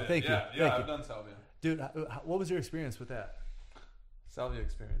 salvia. Thank you. Yeah, Thank I've you. done salvia. Dude, what was your experience with that? Salvia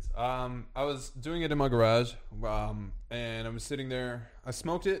experience. I was doing it in my garage, and I was sitting there. I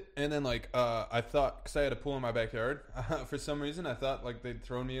smoked it, and then I thought, because I had a pool in my backyard, for some reason I thought like they'd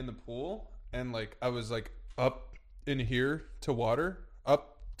throw me in the pool, and like I was like up in here to water,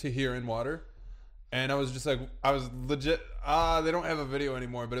 up to here in water, and I was just like, I was legit. They don't have a video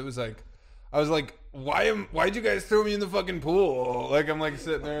anymore, but it was like, I was like, why'd you guys throw me in the fucking pool? Like I'm like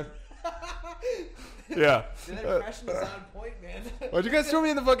sitting there. Yeah. That impression is on point, man. Why'd you guys throw me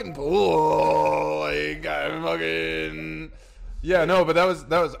in the fucking pool? Like I'm fucking. Yeah, no, but that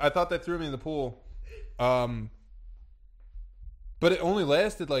was. I thought they threw me in the pool. But it only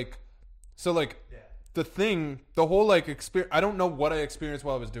lasted like, so like the whole like experience. I don't know what I experienced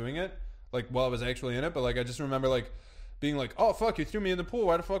while I was doing it, like while I was actually in it. But like I just remember like being like, oh fuck, you threw me in the pool.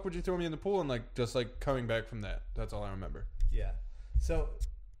 Why the fuck would you throw me in the pool? And like just like coming back from that. That's all I remember. Yeah. So,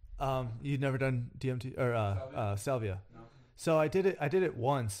 you'd never done DMT or salvia? No. So I did it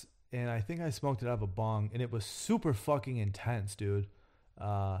once, and I think I smoked it out of a bong, and it was super fucking intense, dude.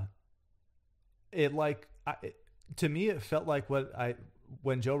 To me, it felt like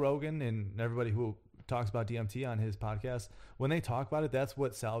when Joe Rogan and everybody who talks about DMT on his podcast, when they talk about it, that's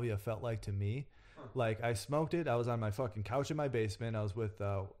what salvia felt like to me. Like I smoked it. I was on my fucking couch in my basement. I was with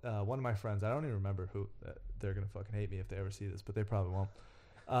one of my friends. I don't even remember who. They're gonna fucking hate me if they ever see this, but they probably won't.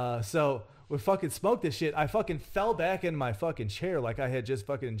 So we fucking smoked this shit. I fucking fell back in my fucking chair like I had just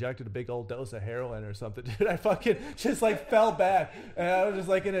fucking injected a big old dose of heroin or something, dude. I fucking just like fell back, and I was just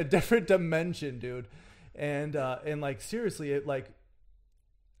like in a different dimension, dude. And like seriously, it like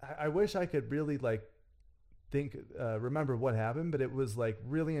I wish I could really like remember what happened, but it was like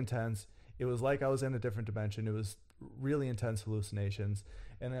really intense. It was like I was in a different dimension. It was really intense hallucinations.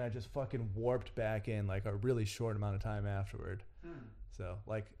 And then I just fucking warped back in like a really short amount of time afterward. So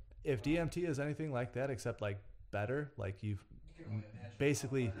like if DMT is anything like that, except like better, like you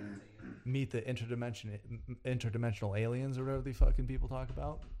basically meet the interdimensional aliens or whatever the fucking people talk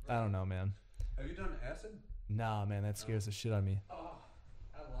about. I don't know, man. Have you done acid? Nah, man, that scares the shit out of me. Oh,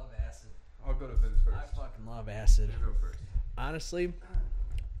 I love acid. I'll go to Vince first. I fucking love acid. You go first. Honestly,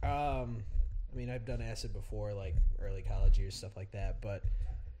 I mean, I've done acid before, like early college years, stuff like that. But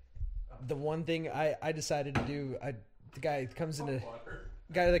the one thing I decided to do, the guy that comes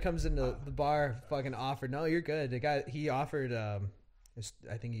into the bar fucking offered. No, you're good. The guy, he offered. I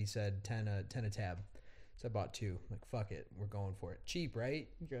think he said 10 a tab. So I bought 2. I'm like, fuck it, we're going for it. Cheap, right?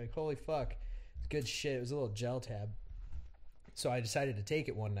 You're like, holy fuck, it's good shit. It was a little gel tab. So I decided to take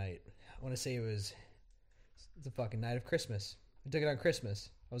it one night. I want to say it was the fucking night of Christmas. I took it on Christmas.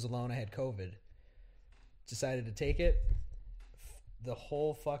 I was alone. I had COVID. Decided to take it. The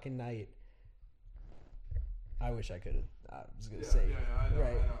whole fucking night. I wish I could have. I was going to say. Yeah, I know,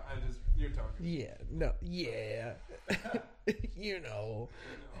 right. I know. You're talking. Yeah. No. Yeah. You know.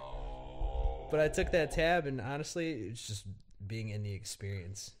 But I took that tab, and honestly, it's just being in the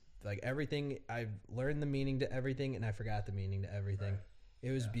experience. Like everything, I learned the meaning to everything, and I forgot the meaning to everything. Right.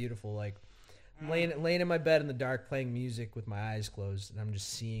 It was beautiful. Like laying in my bed in the dark, playing music with my eyes closed, and I'm just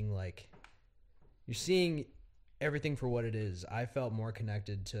seeing you're seeing everything for what it is. I felt more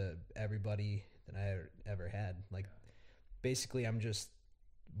connected to everybody than I ever had. Like basically,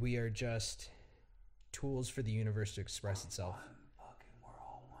 we are just tools for the universe to express itself.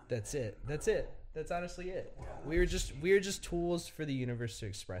 That's it. That's honestly it. We are just tools for the universe to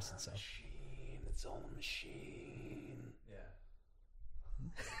express itself. Its own machine.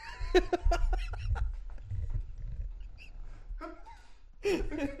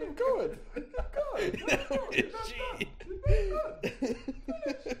 I'm going.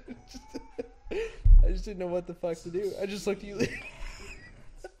 I just didn't know what the fuck to do. I just looked at you.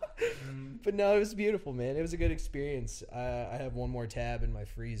 But no, it was beautiful, man. It was a good experience. I have one more tab in my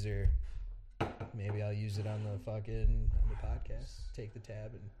freezer. Maybe I'll use it on the podcast. Take the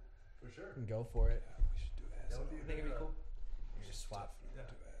tab and go for it. Yeah, we should do acid. You think it'd be cool? We just swap. Do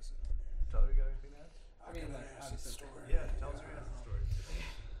acid. Tyler, you got anything to add? I mean, acid story. Yeah, tell us your acid story.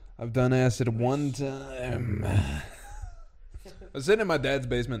 I've done acid one time. I was sitting in my dad's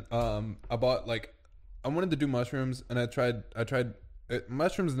basement. I bought I wanted to do mushrooms, and I tried.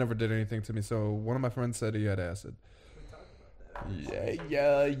 Mushrooms never did anything to me, so one of my friends said he had acid.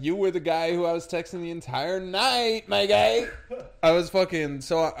 Yeah, you were the guy who I was texting the entire night, my guy. I was fucking,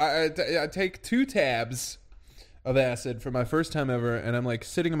 so I take 2 tabs of acid for my first time ever, and I'm like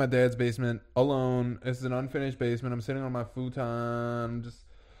sitting in my dad's basement alone. It's an unfinished basement. I'm sitting on my futon.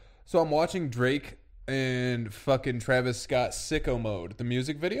 So I'm watching Drake and fucking Travis Scott Sicko Mode, the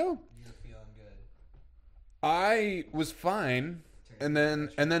music video. You're feeling good. I was fine. And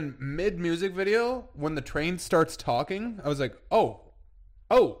then mid music video, when the train starts talking, I was like, oh,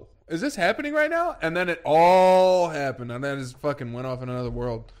 is this happening right now? And then it all happened, and I just fucking went off in another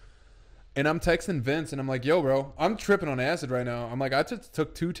world. And I'm texting Vince, and I'm like, yo, bro, I'm tripping on acid right now. I'm like, I just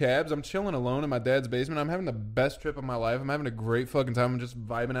took 2 tabs. I'm chilling alone in my dad's basement. I'm having the best trip of my life. I'm having a great fucking time. I'm just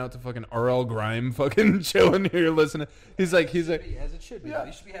vibing out to fucking RL Grime, fucking chilling here, listening. He's like, as it should be. Yeah.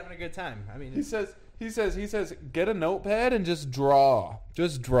 You should be having a good time. I mean, He says, get a notepad and just draw.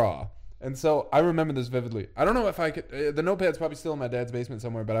 And so I remember this vividly. I don't know if I could. The notepad's probably still in my dad's basement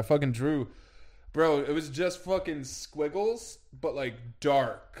somewhere, but I fucking drew. Bro, it was just fucking squiggles, but like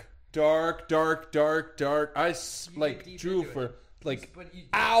dark. I drew for like But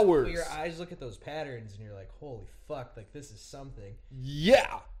hours. But your eyes look at those patterns, and you're like, "Holy fuck! Like this is something."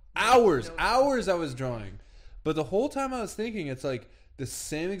 Yeah, hours, You know- hours I was drawing. But the whole time I was thinking, it's like the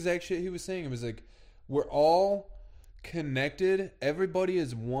same exact shit he was saying. It was like, we're all connected. Everybody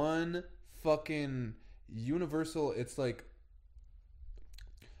is one fucking universal. It's like,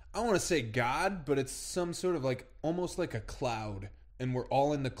 I don't want to say God, but it's some sort of like, almost like a cloud. And we're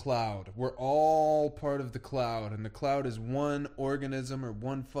all in the cloud. We're all part of the cloud. And the cloud is one organism or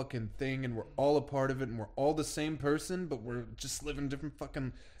one fucking thing. And we're all a part of it. And we're all the same person, but we're just living different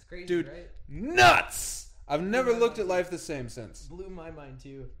fucking... It's crazy, Dude, right? nuts! I've never looked at life the same since. Blew my mind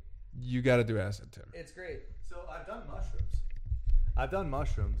too. You got to do acid, Tim. It's great. So I've done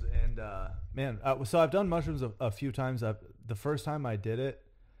mushrooms, and man, so I've done mushrooms a few times. The first time I did it,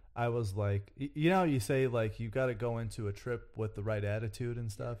 I was like, you know, you say like you got to go into a trip with the right attitude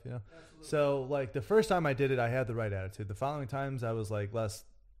and stuff, you know. Absolutely. So like the first time I did it, I had the right attitude. The following times, I was like less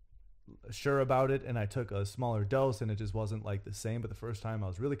sure about it, and I took a smaller dose, and it just wasn't like the same. But the first time, I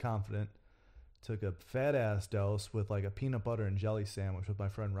was really confident. Took a fat ass dose with like a peanut butter and jelly sandwich with my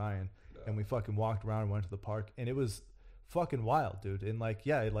friend Ryan, and we fucking walked around and went to the park, and it was fucking wild, dude. And like,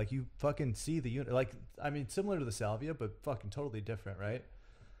 yeah, like you fucking see the unit, like, I mean, similar to the salvia, but fucking totally different, right?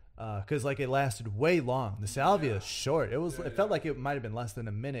 Because like it lasted way long. The salvia is short. It felt like it might have been less than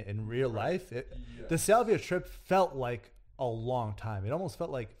a minute in real life. The salvia trip felt like a long time. It almost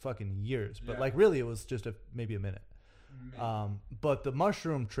felt like fucking years, but like really it was just maybe a minute. But the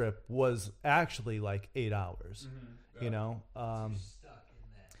mushroom trip was actually like 8 hours, you know. Stuck in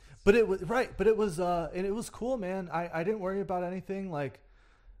that. But it was right. But it was and it was cool, man. I didn't worry about anything. Like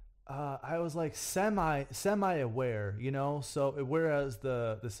I was like semi aware, you know. So whereas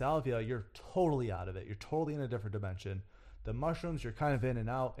the salvia, you're totally out of it. You're totally in a different dimension. The mushrooms, you're kind of in and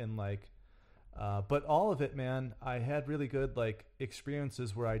out, and like. But all of it, man, I had really good like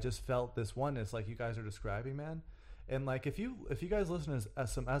experiences where I just felt this oneness, like you guys are describing, man. And like if you guys listen to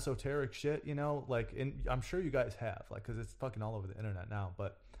some esoteric shit, you know, like, and I'm sure you guys have, like, because it's fucking all over the internet now.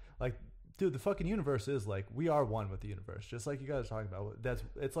 But like, dude, the fucking universe is like, we are one with the universe, just like you guys are talking about.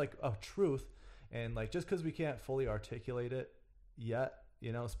 It's like a truth, and like just because we can't fully articulate it yet,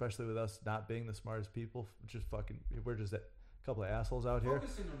 you know, especially with us not being the smartest people, just fucking, we're just a couple of assholes out here.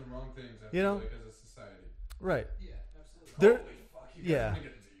 Focusing on the wrong things, I You feel know? like, as a society. Right. Yeah, absolutely. There, Holy fuck, you guys yeah. wanna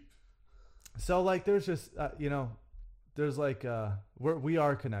get deep. So like, there's just you know, there's like we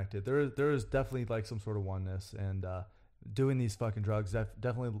are connected. There is definitely like some sort of oneness, and doing these fucking drugs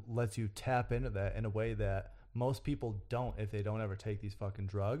definitely lets you tap into that in a way that most people don't if they don't ever take these fucking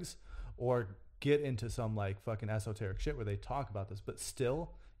drugs or get into some like fucking esoteric shit where they talk about this. But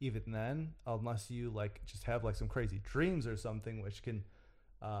still, even then, unless you like just have like some crazy dreams or something, which can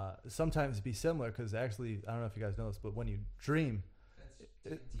sometimes be similar, because actually, I don't know if you guys know this, but when you dream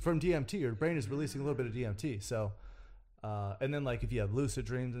from DMT, your brain is releasing a little bit of DMT. So, and then like if you have lucid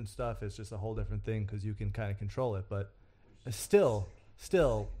dreams and stuff, it's just a whole different thing because you can kind of control it. But still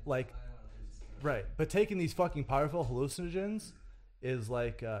like, right. But taking these fucking powerful hallucinogens is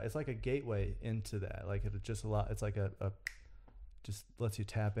like, it's like a gateway into that. Like it just it's like a just lets you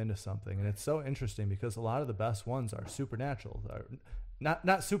tap into something. And it's so interesting because a lot of the best ones are supernatural. Are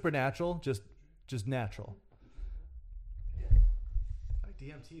not supernatural, just natural. Like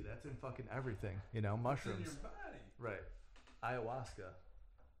DMT, that's in fucking everything, you know, mushrooms. It's in your body. Right. Ayahuasca.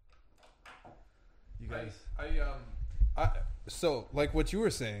 You guys. So like what you were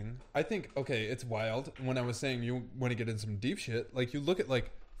saying, I think, okay, it's wild. When I was saying you want to get into some deep shit, like you look at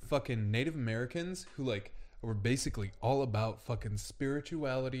like fucking Native Americans who like were basically all about fucking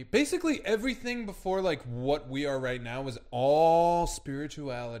spirituality. Basically everything before like what we are right now was all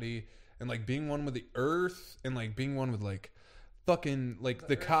spirituality and like being one with the earth and like being one with like fucking like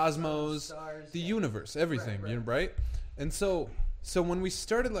the earth, cosmos, stars, the yeah. universe, everything, Right. you know, right? And so when we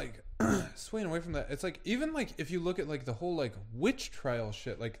started like swaying away from that, it's like even like if you look at like the whole like witch trial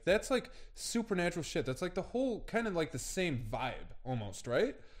shit, like that's like supernatural shit. That's like the whole kind of like the same vibe almost,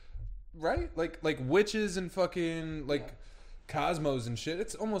 right? Like witches and fucking like cosmos and shit.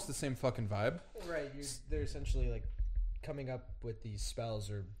 It's almost the same fucking vibe. Right, they're essentially like coming up with these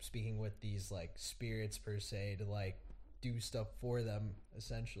spells or speaking with these like spirits per se to like do stuff for them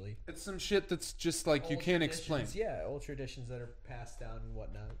essentially. It's some shit that's just like you Old can't traditions, explain. Yeah, old traditions that are passed down and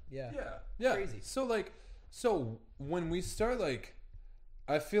whatnot. Yeah. Yeah. Crazy. So when we start like,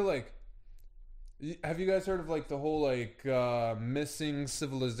 I feel like, have you guys heard of like the whole like missing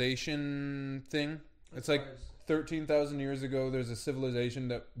civilization thing? It's like 13,000 years ago. There's a civilization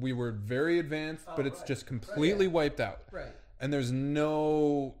that we were very advanced, but it's right. just completely wiped out. Right. And there's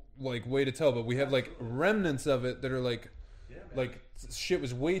no like way to tell, but we have like remnants of it that are like like shit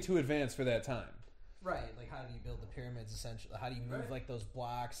was way too advanced for that time. Right, like how do you build the pyramids? Essentially, how do you move like those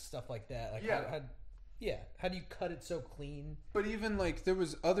blocks, stuff like that? Like Yeah. how do you cut it so clean? But even like there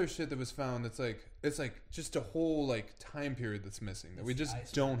was other shit that was found that's like it's like just a whole like time period that's missing that we It's the just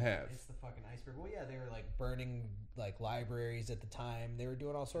iceberg. don't have. It's the fucking iceberg. Well, yeah, they were like burning like libraries at the time. They were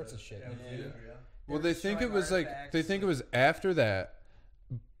doing all sorts of shit. man. Well, they think it destroying was like artifacts. they think it was after that,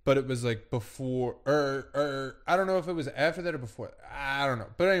 but it was like before or I don't know if it was after that or before. I don't know.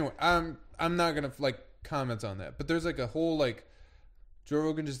 But anyway, I'm not gonna like comment on that. But there's like a whole like Joe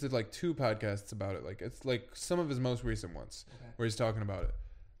Rogan just did like 2 podcasts about it. Like it's like some of his most recent ones where he's talking about it.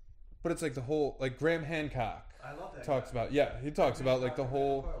 But it's like the whole like Graham Hancock I love that. talks about he talks about like the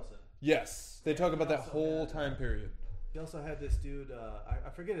whole they talk about that also whole had, time period. He also had this dude, I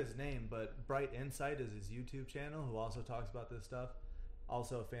forget his name, but Bright Insight is his YouTube channel, who also talks about this stuff.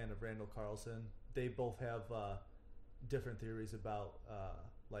 Also a fan of Randall Carlson. They both have different theories about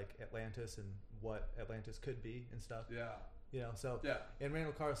like Atlantis and what Atlantis could be and stuff. Yeah. You know, so Yeah. and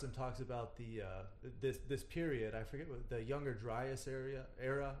Randall Carlson talks about the this period. I forget what the Younger Dryas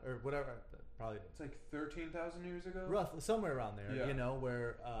era or whatever. Probably It's like 13,000 years ago. roughly somewhere around there. Yeah. You know,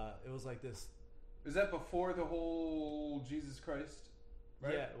 where it was like this. Is that before the whole Jesus Christ?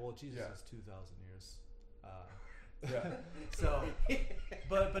 Right? Yeah, well, Jesus Yeah. is 2,000 years. Yeah. So,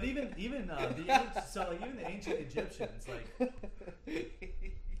 but even even the ancient Egyptians like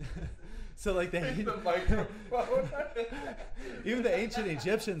so like The microphone. even the ancient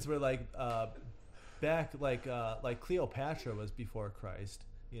Egyptians were like back like Cleopatra was before Christ.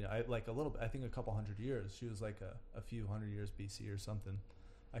 You know, I think a couple hundred years. She was like a few hundred years BC or something.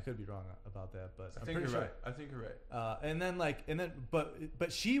 I could be wrong about that, but I'm pretty sure. Right. I think you're right.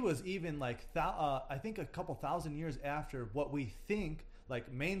 But she was even like I think a couple thousand years after what we think,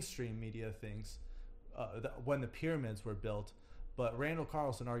 like mainstream media thinks, when the pyramids were built. But Randall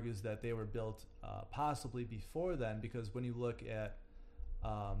Carlson argues that they were built possibly before then, because when you look at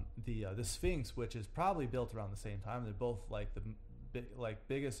the Sphinx, which is probably built around the same time, they're both like the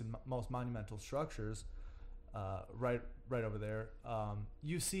biggest and most monumental structures. Right over there,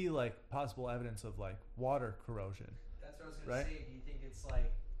 you see like possible evidence of like water corrosion. That's what I was gonna Right? say. Do you think it's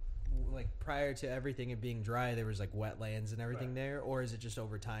like prior to everything it being dry, there was like wetlands and everything Right. there, or is it just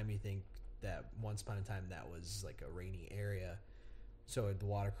over time? You think that once upon a time that was like a rainy area, so the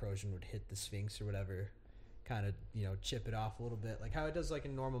water corrosion would hit the Sphinx or whatever, kind of chip it off a little bit, like how it does like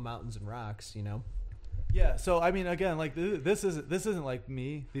in normal mountains and rocks, Yeah. So I mean, again, like this isn't like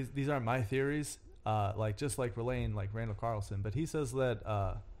me. These aren't my theories. Like just like relaying like Randall Carlson, but he says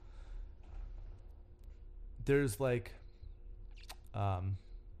that there's like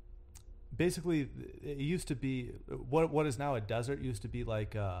basically it used to be what is now a desert used to be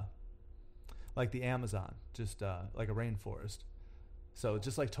like the Amazon, just like a rainforest. So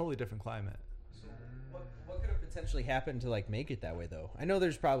just like totally different climate. So what could have potentially happened to like make it that way though? I know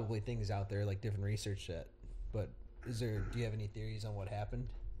there's probably things out there like different research that, but do you have any theories on what happened?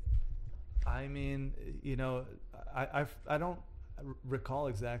 I mean, I don't recall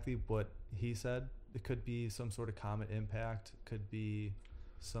exactly what he said. It could be some sort of comet impact. Could be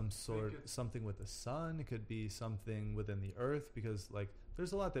something with the sun. It could be something within the Earth, because like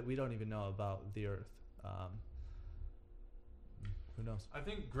there's a lot that we don't even know about the Earth. Who knows? I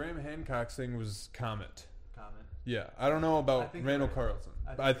think Graham Hancock's thing was comet. Comet. Yeah, I don't know I about think Randall you're right. Carlson. I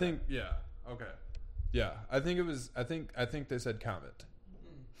think I you're think yeah, okay, yeah. I think it was. I think they said comet.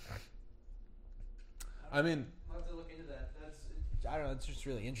 I mean, I'll have to look into that. I don't know. It's just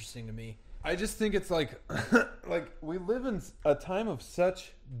really interesting to me. I just think it's like, like we live in a time of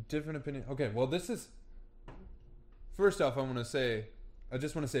such different opinion. Okay, well, this is. First off, I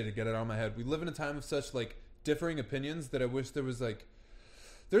just want to say to get it out of my head, we live in a time of such like differing opinions that I wish there was like,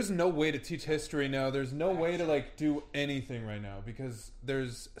 there's no way to teach history now. There's no way to like do anything right now because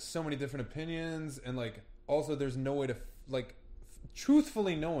there's so many different opinions, and like also there's no way to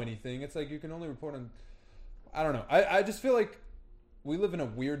truthfully know anything. It's like you can only report on. I don't know. I just feel like we live in a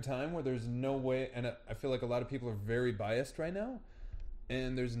weird time where there's no way, and I feel like a lot of people are very biased right now,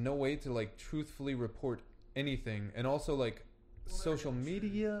 and there's no way to like truthfully report anything. And also like social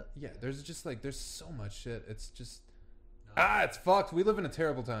media, yeah, there's just like there's so much shit. It's just it's fucked. We live in a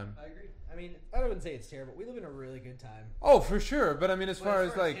terrible time. I agree. I mean, I wouldn't say it's terrible. We live in a really good time. Oh, for sure. But I mean, as far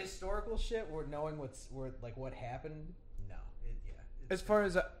as like historical shit, we're knowing what happened. No, as far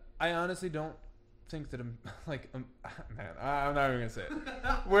as I honestly don't think that I'm like man, I'm not even gonna say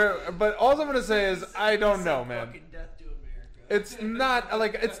it. But all I'm gonna say is I don't know, man. Fucking death to America. It's not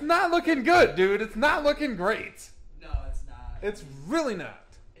like it's not looking good, dude. It's not looking great. No, it's not. It's really not.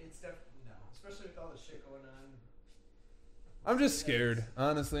 It's definitely no, especially with all the shit going on. I'm just scared.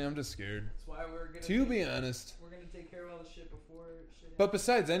 Honestly, I'm just scared. That's why we're gonna. To be honest. we're gonna take care of all the shit before shit. But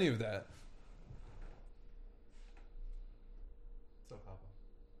besides any of that, So,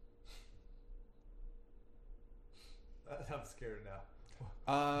 Papa. I'm scared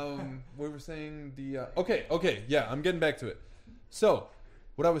now. we were saying the okay, yeah, I'm getting back to it. So,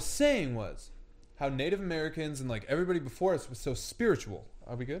 what I was saying was how Native Americans and like everybody before us was so spiritual.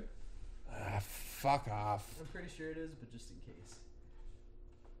 Are we good? Fuck off. I'm pretty sure it is, but just in case.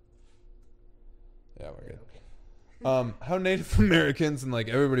 Yeah, we're good. Okay. How Native Americans and like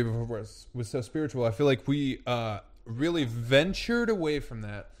everybody before us was so spiritual. I feel like we really ventured away from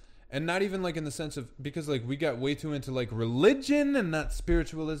that, and not even like in the sense of because like we got way too into like religion and not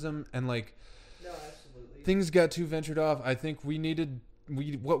spiritualism, and like No, absolutely. things got too ventured off. I think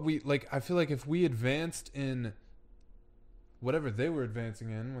I feel like if we advanced in whatever they were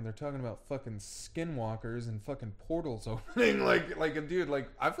advancing in when they're talking about fucking skinwalkers and fucking portals opening, like a dude, like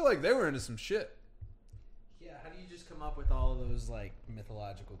I feel like they were into some shit. Yeah, how do you just come up with all those like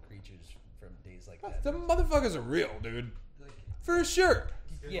mythological creatures from days like that? The motherfuckers are real, dude. Like, For sure.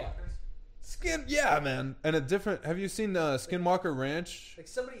 yeah, Yeah, man. And a different. Have you seen Skinwalker Ranch? like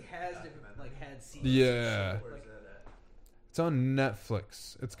somebody had seen. Yeah. Where's Like, that at? It's on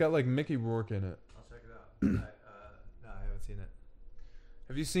Netflix. It's got like Mickey Rourke in it. I'll check it out. No, I haven't seen it.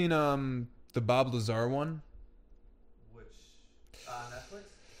 Have you seen the Bob Lazar one? Which Netflix?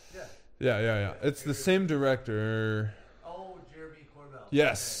 Yeah. Yeah. It's the same director. Oh, Jeremy Corbell.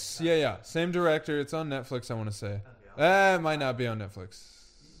 Yes. Okay. Yeah. Same director. It's on Netflix, I want to say. Okay, It might not be on Netflix.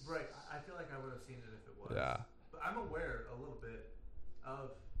 Right. I feel like I would have seen it if it was. Yeah. But I'm aware a little bit of.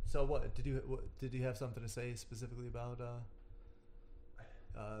 So what did you have something to say specifically about the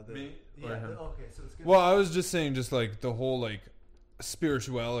Me? Yeah. Or him? Okay. So it's good. Well, I was just saying, just like the whole like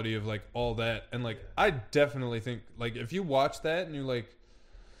spirituality of like all that, and like I definitely think like if you watch that and you like,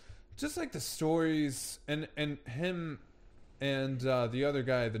 just like the stories and him and the other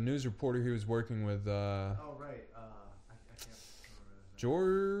guy, the news reporter he was working with, Oh right. I can't remember his name.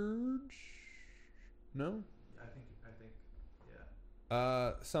 George. No, I think.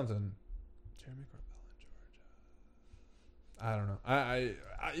 Yeah. something. Jeremy Corbell and George. I don't know. I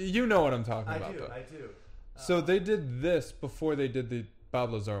you know what I'm talking about, though. I do. So they did this before they did the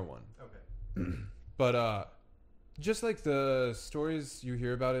Bob Lazar one. Okay. But just like the stories you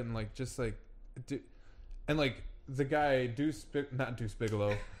hear about it, and like just like, and like the guy not Deuce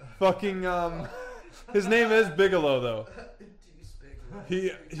Bigelow, fucking his name is Bigelow though. He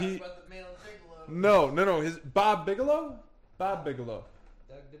about the man Bigelow. no his Bob Bigelow. Doug Dimmadome.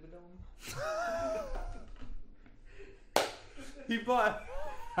 He bought.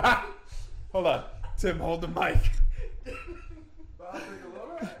 Hold on, Tim, hold the mic. Bob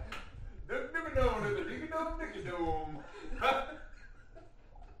Bigelow. Doug Dimmadome.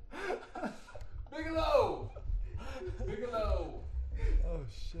 Bigelow. Oh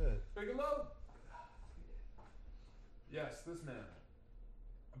shit. Bigelow? Yes, this man.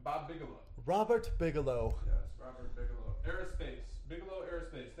 Bob Bigelow. Robert Bigelow. Yes, Robert Bigelow. Aerospace. Bigelow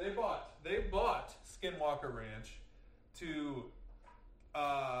Aerospace. They bought Skinwalker Ranch to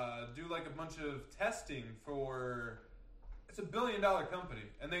do like a bunch of testing for. It's $1 billion company,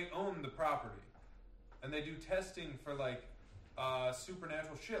 and they own the property, and they do testing for like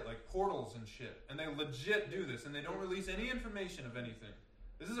supernatural shit, like portals and shit, and they legit do this, and they don't release any information of anything.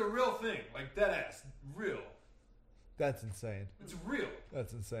 This is a real thing, like dead ass, real. That's insane. It's real.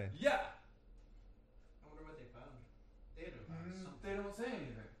 That's insane. Yeah. I wonder what they found. They had to have found something. They don't say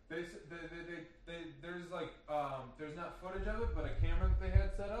anything. There's like there's not footage of it, but a camera that they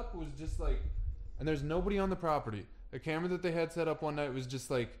had set up was just like, and there's nobody on the property. The camera that they had set up one night was just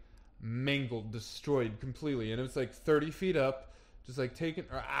like mangled, destroyed completely, and it was like 30 feet up, just like taken.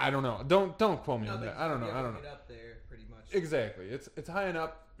 Or I don't know. Don't quote me on that. I don't know. Get up there, pretty much. Exactly. It's high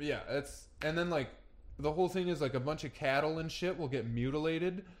enough. Yeah. And then like the whole thing is like a bunch of cattle and shit will get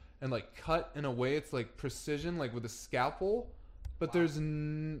mutilated and like cut in a way it's like precision, like with a scalpel, but there's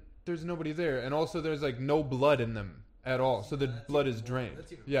nobody there, and also there's like no blood in them at all, so the blood is drained.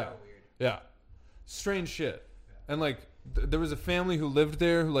 That's even Yeah. more weird. Yeah. Strange shit. And like there was a family who lived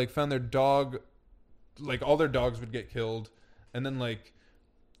there who like found their dog, like all their dogs would get killed, and then like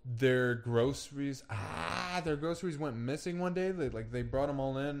their groceries went missing one day. They brought them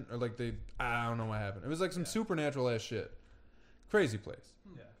all in, or like I don't know what happened. It was like some supernatural ass shit. Crazy place.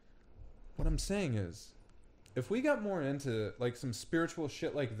 Yeah. What I'm saying is, if we got more into like some spiritual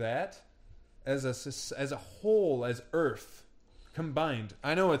shit like that, as a whole, as Earth combined,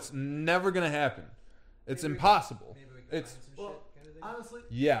 I know it's never gonna happen. It's Maybe we impossible. Maybe we can It's find some shit kind of Honestly,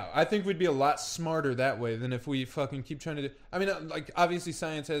 Yeah, I think we'd be a lot smarter that way than if we fucking keep trying to do. I mean, like, obviously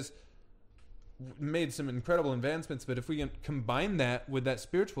science has made some incredible advancements, but if we can combine that with that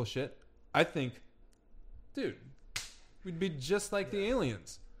spiritual shit, I think, dude, we'd be just like the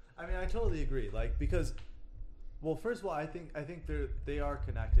aliens. I mean, I totally agree. Like, because, well, first of all, I think they are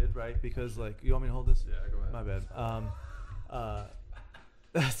connected, right? Because, like, you want me to hold this? Yeah, go ahead. My bad.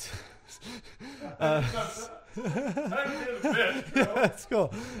 That's that's cool.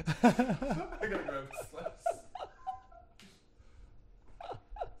 I gotta grab the slice.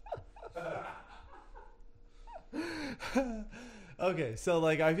 Okay, so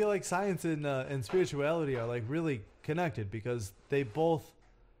like I feel like science and spirituality are like really connected because they both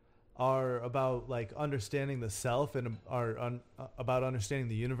are about like understanding the self and are about understanding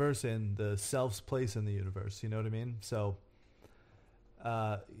the universe and the self's place in the universe. You know what I mean? So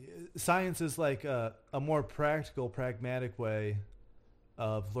science is like a more practical, pragmatic way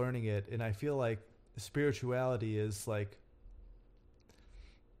of learning it, and I feel like spirituality is like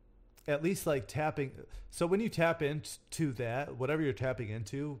at least like tapping. So when you tap into that, whatever you're tapping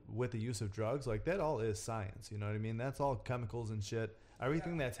into with the use of drugs, like that all is science. You know what I mean? That's all chemicals and shit.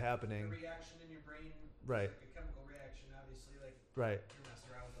 Everything that's happening. The reaction in your brain, Right. Like a chemical reaction, obviously. Like Right. you're messing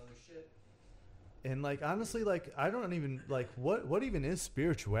around with other shit. And like honestly, like I don't even like what even is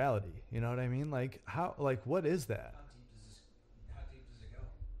spirituality? You know what I mean? Like how like what is that? How deep does it go?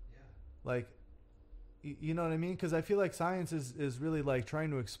 Yeah. Like you know what I mean? Because I feel like science is really like trying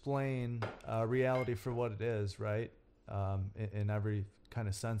to explain reality for what it is, right? In every kind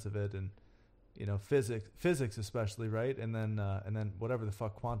of sense of it, and you know physics especially, right? And then whatever the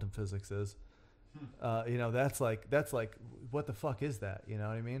fuck quantum physics is, you know that's like what the fuck is that? You know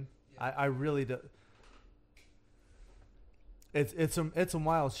what I mean? Yeah. I really do. It's some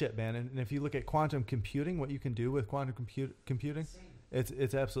wild shit, man. And if you look at quantum computing, what you can do with quantum computing. Insane.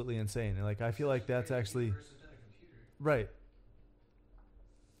 It's absolutely insane. And like I feel like that's actually right.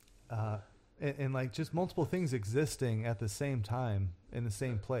 And like just multiple things existing at the same time in the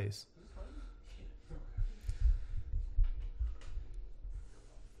same place.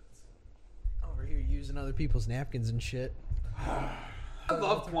 Over here using other people's napkins and shit. I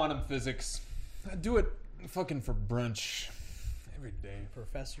love quantum physics. I do it fucking for brunch every day.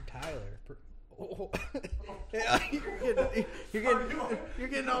 Professor Tyler. Yeah, you're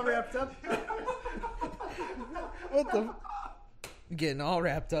getting all wrapped up. What the? You're getting all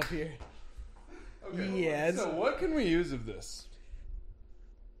wrapped up here. Okay, Yes. So what can we use of this?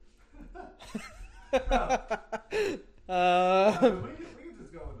 We can just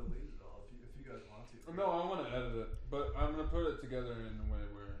go with the lead at all if you guys want to. No, I want to edit it, but I'm gonna put it together in a way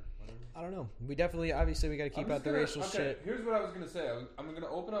where whatever. I don't know. We definitely, obviously, we got to keep out the racial shit. Here's what I was gonna say. I'm gonna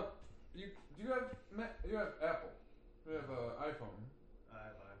open up. You have Apple? You have iPhone? I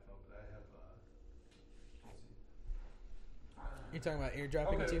have an iPhone, but I have. You're talking about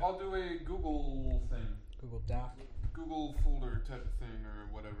airdropping Okay, too? I'll do a Google thing, Google Doc. Google folder type of thing or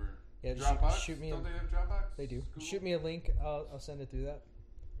whatever. Yeah, just Dropbox. shoot me. Don't they have Dropbox? They do. Google? Shoot me a link. I'll send it through that.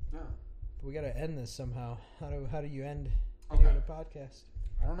 Yeah. But we got to end this somehow. How do you end Okay. a podcast?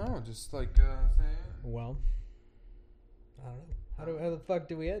 I don't know. Just like say. Well, I don't know. How the fuck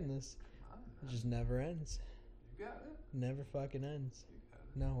do we end this? I don't It know. just never ends. You got it. Never fucking ends. You got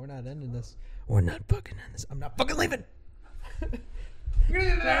it. No, we're not ending this. We're not fucking ending this. I'm not fucking leaving. You're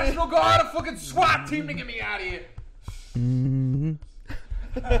gonna need the National Guard, a fucking SWAT team to get me out of here.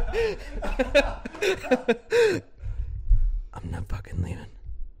 I'm not fucking leaving.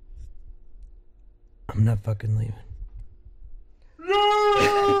 I'm not fucking leaving.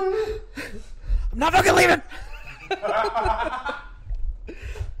 I'm not fucking leaving.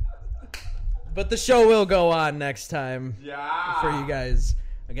 But the show will go on next time Yeah. for you guys.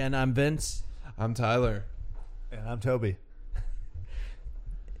 Again, I'm Vince. I'm Tyler. And I'm Toby.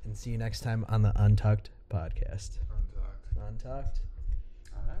 And see you next time on the Untucked podcast. Untucked.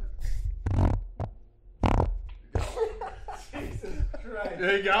 Alright.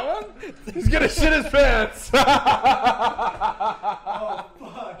 Yeah, you got one? He's gonna shit his pants. Oh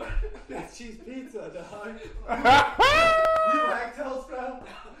fuck! That's cheese pizza, dog. You lactose, bro?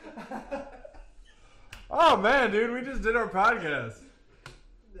 Oh man, dude, we just did our podcast.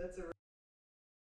 That's a